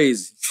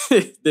crazy.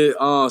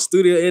 The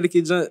studio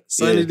etiquette junk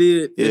Sonny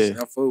did. Yeah, I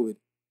fuck with it.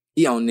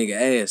 He on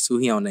nigga ass too.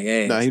 He on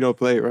nigga ass. Nah, he don't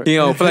play, right? He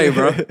don't play,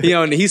 bro.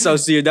 He's so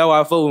serious. That's why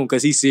I fuck with him,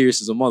 because he's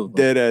serious as a motherfucker.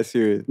 Dead ass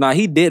serious. Nah,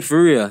 he dead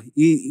for real.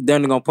 He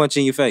definitely gonna punch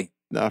you in your face.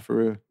 Nah, for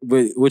real.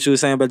 But what you were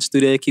saying about the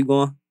studio, keep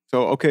going.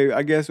 So okay,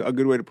 I guess a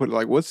good way to put it,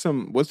 like, what's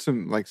some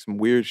like some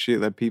weird shit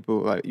that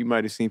people like you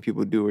might have seen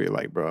people do where you're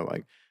like, bro,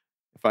 like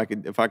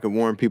if I could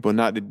warn people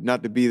not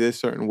to be this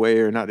certain way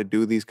or not to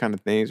do these kind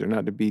of things or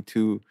not to be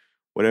too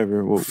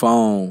whatever.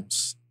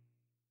 Phones.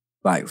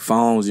 Like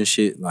phones and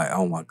shit. Like,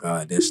 oh my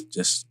God,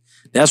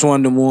 that's one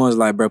of them ones,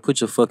 like, bro,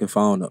 put your fucking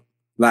phone up.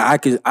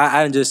 Like,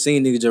 I just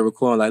seen niggas just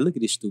recording, like, look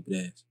at this stupid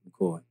ass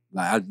recording.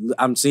 Like,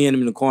 I'm seeing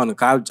them in the corner,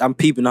 cause I'm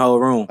peeping the whole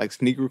room. Like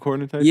sneak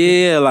recording type?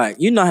 Yeah, shit? Like,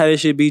 you know how that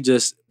shit be,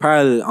 just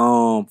probably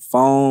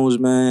phones,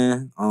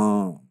 man.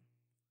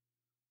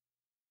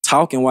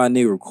 Talking while a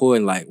nigga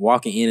recording, like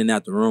walking in and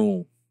out the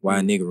room while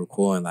a nigga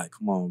recording. Like,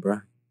 come on,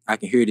 bro. I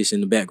can hear this in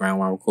the background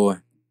while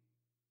recording.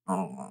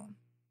 Let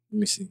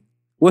me see.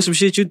 What's some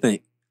shit you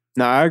think?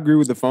 Nah, I agree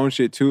with the phone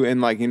shit too, and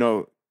like, you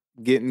know,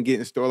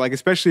 getting store, like,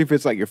 especially if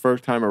it's like your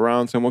first time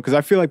around someone, because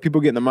I feel like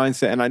people get in the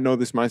mindset, and I know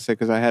this mindset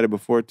because I had it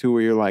before too,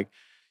 where you're like,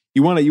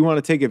 you want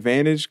to take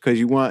advantage because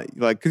you want,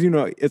 like, because you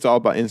know it's all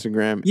about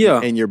Instagram,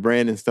 and your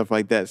brand and stuff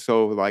like that.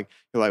 So like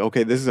you're like,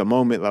 okay, this is a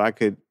moment that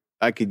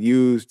I could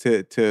use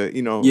to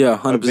you know,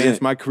 100%.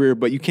 advance my career,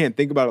 but you can't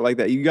think about it like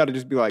that. You got to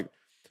just be like,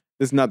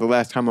 this is not the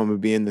last time I'm gonna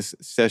be in this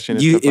session.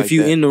 And if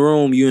you in the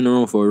room, you in the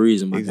room for a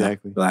reason, my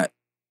exactly. God. Like,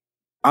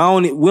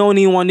 we don't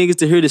even want niggas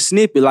to hear the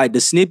snippet. Like,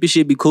 the snippet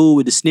should be cool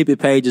with the snippet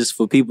pages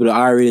for people to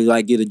already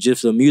like get a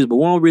gist of the music, but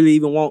we don't really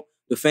even want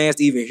the fans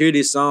to even hear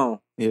this song.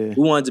 Yeah. We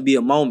want it to be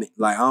a moment.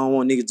 Like, I don't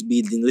want niggas to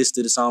be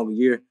listening to the song a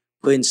year,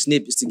 putting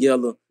snippets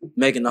together,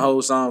 making the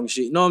whole song and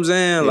shit. You know what I'm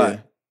saying? Yeah.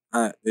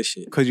 Like, this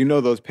shit. Because you know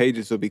those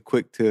pages will be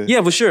quick to...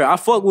 Yeah, for sure. I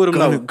fuck with them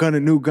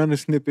though. Gunna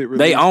snippet.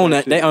 They own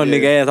that. They own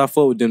nigga ass. I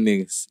fuck with them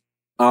niggas.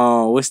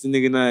 What's the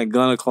nigga name?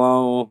 Gunna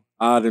clone.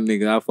 All them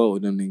niggas. I fuck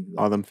with them niggas.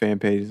 All them fan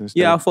pages and stuff.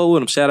 Yeah, I fuck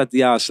with them. Shout out to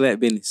y'all slap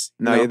business.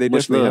 No, yeah, they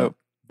definitely help.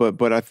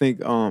 But I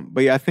think,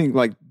 I think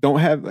like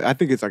I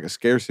think it's like a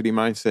scarcity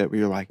mindset where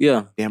you're like,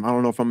 damn, I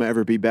don't know if I'm gonna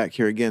ever be back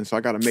here again. So I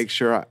got to make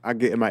sure I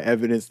get my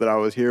evidence that I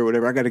was here or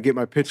whatever. I got to get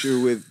my picture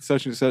with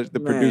such and such, the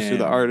producer,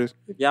 the artist.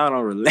 If y'all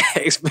don't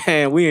relax,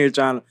 man, we ain't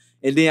trying to.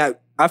 And then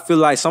I feel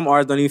like some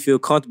artists don't even feel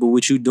comfortable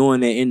with you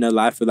doing that in their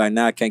life. I feel like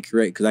now I can't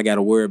correct because I got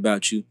to worry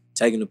about you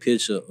taking a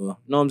picture. Or, you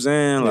know what I'm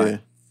saying? Like,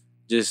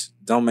 just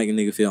don't make a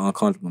nigga feel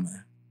uncomfortable,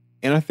 man.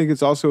 And I think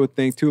it's also a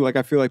thing too. Like,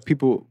 I feel like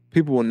people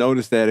will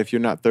notice that if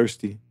you're not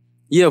thirsty.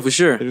 Yeah, for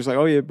sure. They're just like,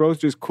 oh yeah, bro's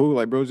just cool.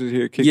 Like, bro's just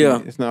here kicking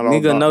it. It's not all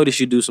nigga about... notice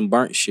you do some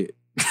burnt shit.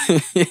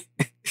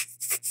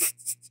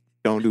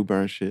 Don't do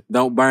burnt shit.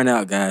 Don't burn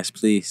out, guys,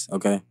 please.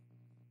 Okay?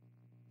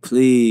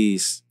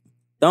 Please.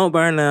 Don't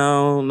burn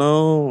out,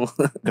 no.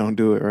 Don't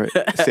do it,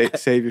 right?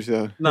 Save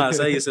yourself. Nah,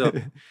 save yourself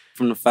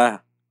from the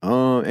fire.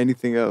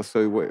 Anything else?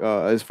 So,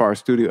 as far as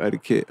studio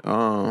etiquette,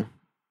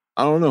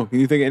 I don't know. Can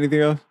you think of anything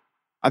else?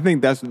 I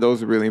think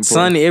those are really important.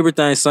 Sonny,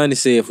 everything Sonny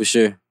said for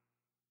sure.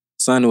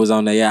 Sonny was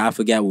on there. Yeah, I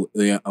forgot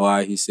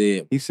what he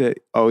said. He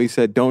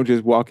said, don't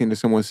just walk into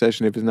someone's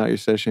session if it's not your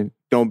session.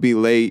 Don't be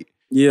late.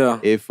 Yeah.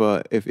 If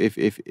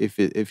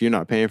you're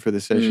not paying for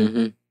the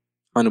session.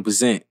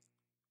 100%.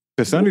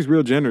 Because Sonny's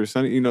real generous.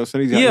 Sonny's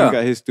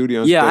got his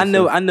studio. Yeah,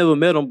 I never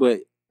met him,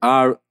 but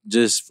I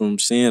just from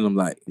seeing him,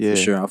 like, for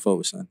sure, I fuck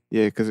with Sonny.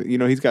 Yeah, because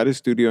he's got his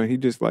studio and he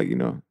just like,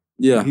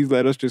 he's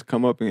let us just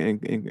come up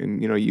and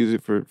use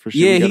it for shit.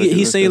 Yeah,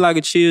 he seemed like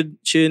a chill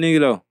nigga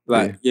though.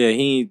 Like, he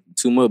ain't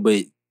too much,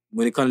 but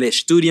when it comes to that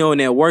studio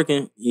and that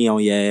working, he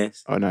on your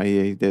ass. Oh no,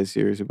 he's dead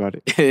serious about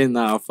it.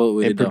 Nah, I fuck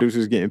with it. And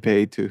producers getting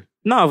paid too.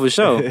 Nah, for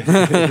sure.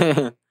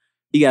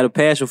 He got a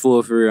passion for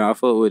it, for real. I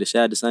fuck with it.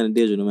 Shout out to Sonny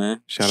Digital,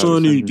 man. Shout out to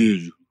Sonny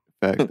Digital.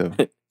 Fact though.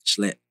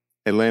 Slap.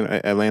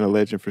 Atlanta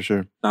legend for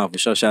sure. Nah, for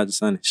sure. Shout out to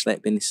Sonny.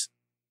 Slap business.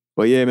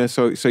 But yeah, man.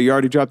 So you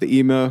already dropped the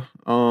email.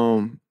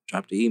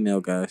 Drop the email,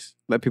 guys.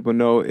 Let people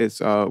know it's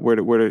where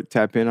to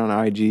tap in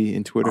on IG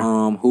and Twitter. I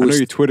know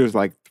your Twitter's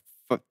like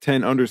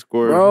 10_.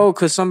 Bro,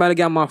 cause somebody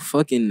got my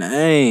fucking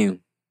name.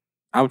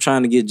 I'm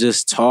trying to get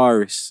just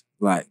Taurus.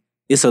 Like,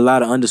 It's a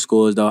lot of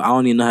underscores though. I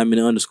don't even know how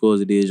many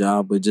underscores it is,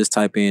 y'all. But just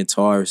type in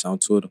Taurus on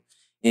Twitter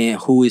and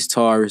who is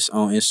Taurus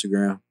on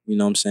Instagram. You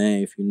know what I'm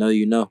saying? If you know,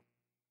 you know.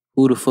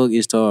 Who the fuck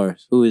is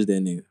Taurus? Who is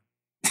that nigga?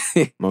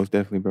 Most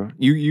definitely, bro.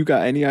 You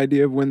got any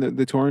idea of when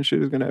the touring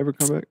shit is gonna ever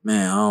come back?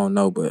 Man, I don't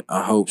know, but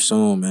I hope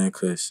soon, man,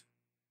 cause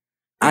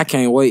I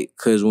can't wait.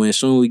 Cause when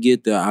soon we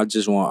get there, I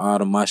just want all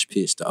the mosh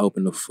pits to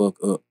open the fuck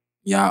up.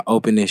 Y'all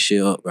open this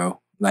shit up, bro.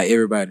 Like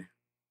everybody,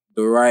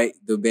 the right,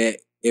 the back,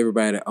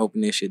 everybody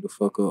open this shit the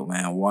fuck up,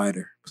 man.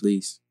 Wider,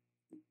 please.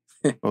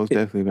 Most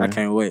definitely, man. I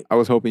can't wait. I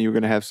was hoping you were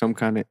gonna have some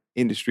kind of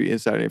industry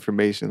insider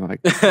information,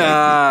 like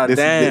damn.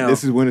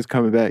 This is when it's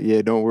coming back.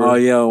 Yeah, don't worry. Oh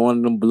yeah, one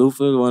of them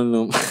bluefields, one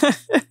of them.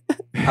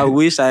 I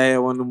wish I had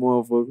one of them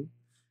motherfuckers.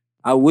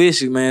 I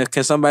wish, man.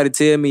 Can somebody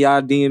tell me?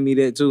 Y'all DM me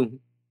that too.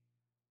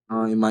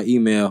 In my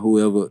email,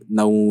 whoever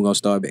know when we're gonna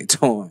start back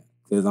touring,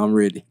 cause I'm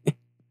ready.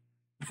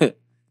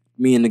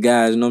 Me and the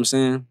guys, you know what I'm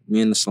saying?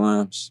 Me and the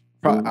slimes.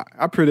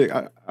 I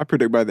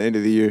predict by the end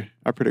of the year.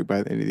 I predict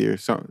by the end of the year,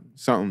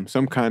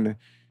 some kind of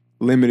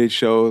limited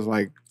shows,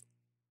 like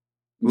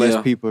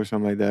less people or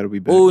something like that will be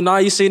better. Oh, now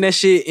you seen that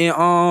shit in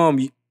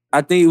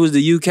I think it was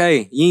the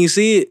UK. You ain't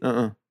see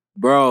it?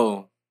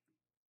 Bro.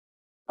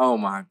 Oh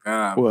my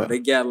God. What? Bro. They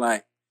got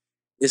like,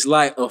 it's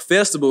like a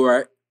festival,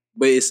 right?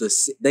 But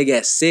they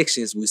got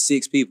sections with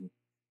 6 people.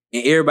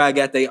 And everybody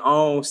got their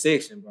own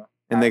section, bro.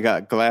 And they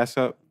got glass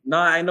up?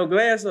 No, ain't no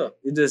glass up.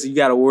 It's just you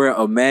gotta wear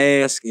a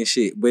mask and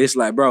shit. But it's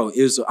like, bro,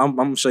 I'm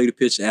gonna show you the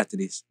picture after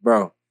this.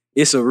 Bro,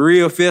 it's a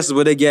real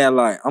festival. They got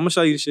like, I'm gonna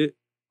show you the shit.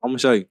 I'm gonna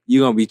show you.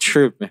 You gonna be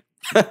tripping.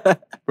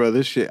 Bro,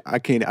 this shit, I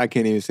can't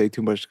even say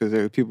too much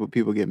because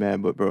people get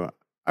mad, but bro,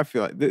 I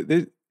feel like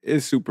this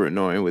is super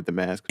annoying with the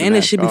mask. And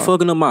that shit be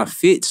fucking up my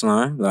fit,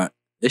 son. Like,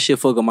 that shit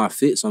fuck up my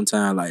fit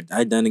sometimes. Like,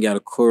 I done gotta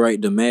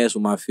correct the mask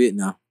with my fit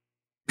now.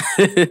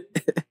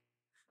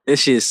 That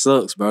shit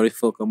sucks, bro. They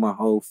fuck up my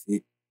whole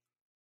fit.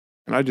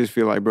 And I just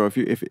feel like, bro,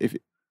 if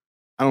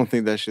I don't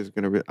think that shit's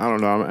gonna. I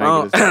don't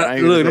know.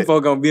 Look, them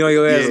folk gonna be on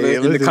your ass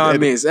in the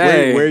comments.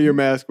 Hey, wear your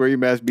mask. Wear your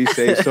mask. Be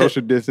safe.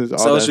 Social distance. All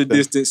social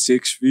distance.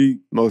 6 feet.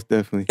 Most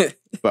definitely.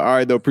 But all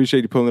right, though.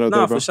 Appreciate you pulling up.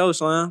 Nah, though, bro. For sure,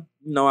 Slime.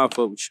 You know I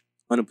fuck with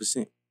you.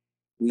 100%.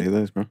 Hey,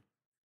 let's, bro.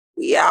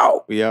 We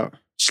out. We out.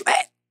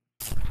 Slat.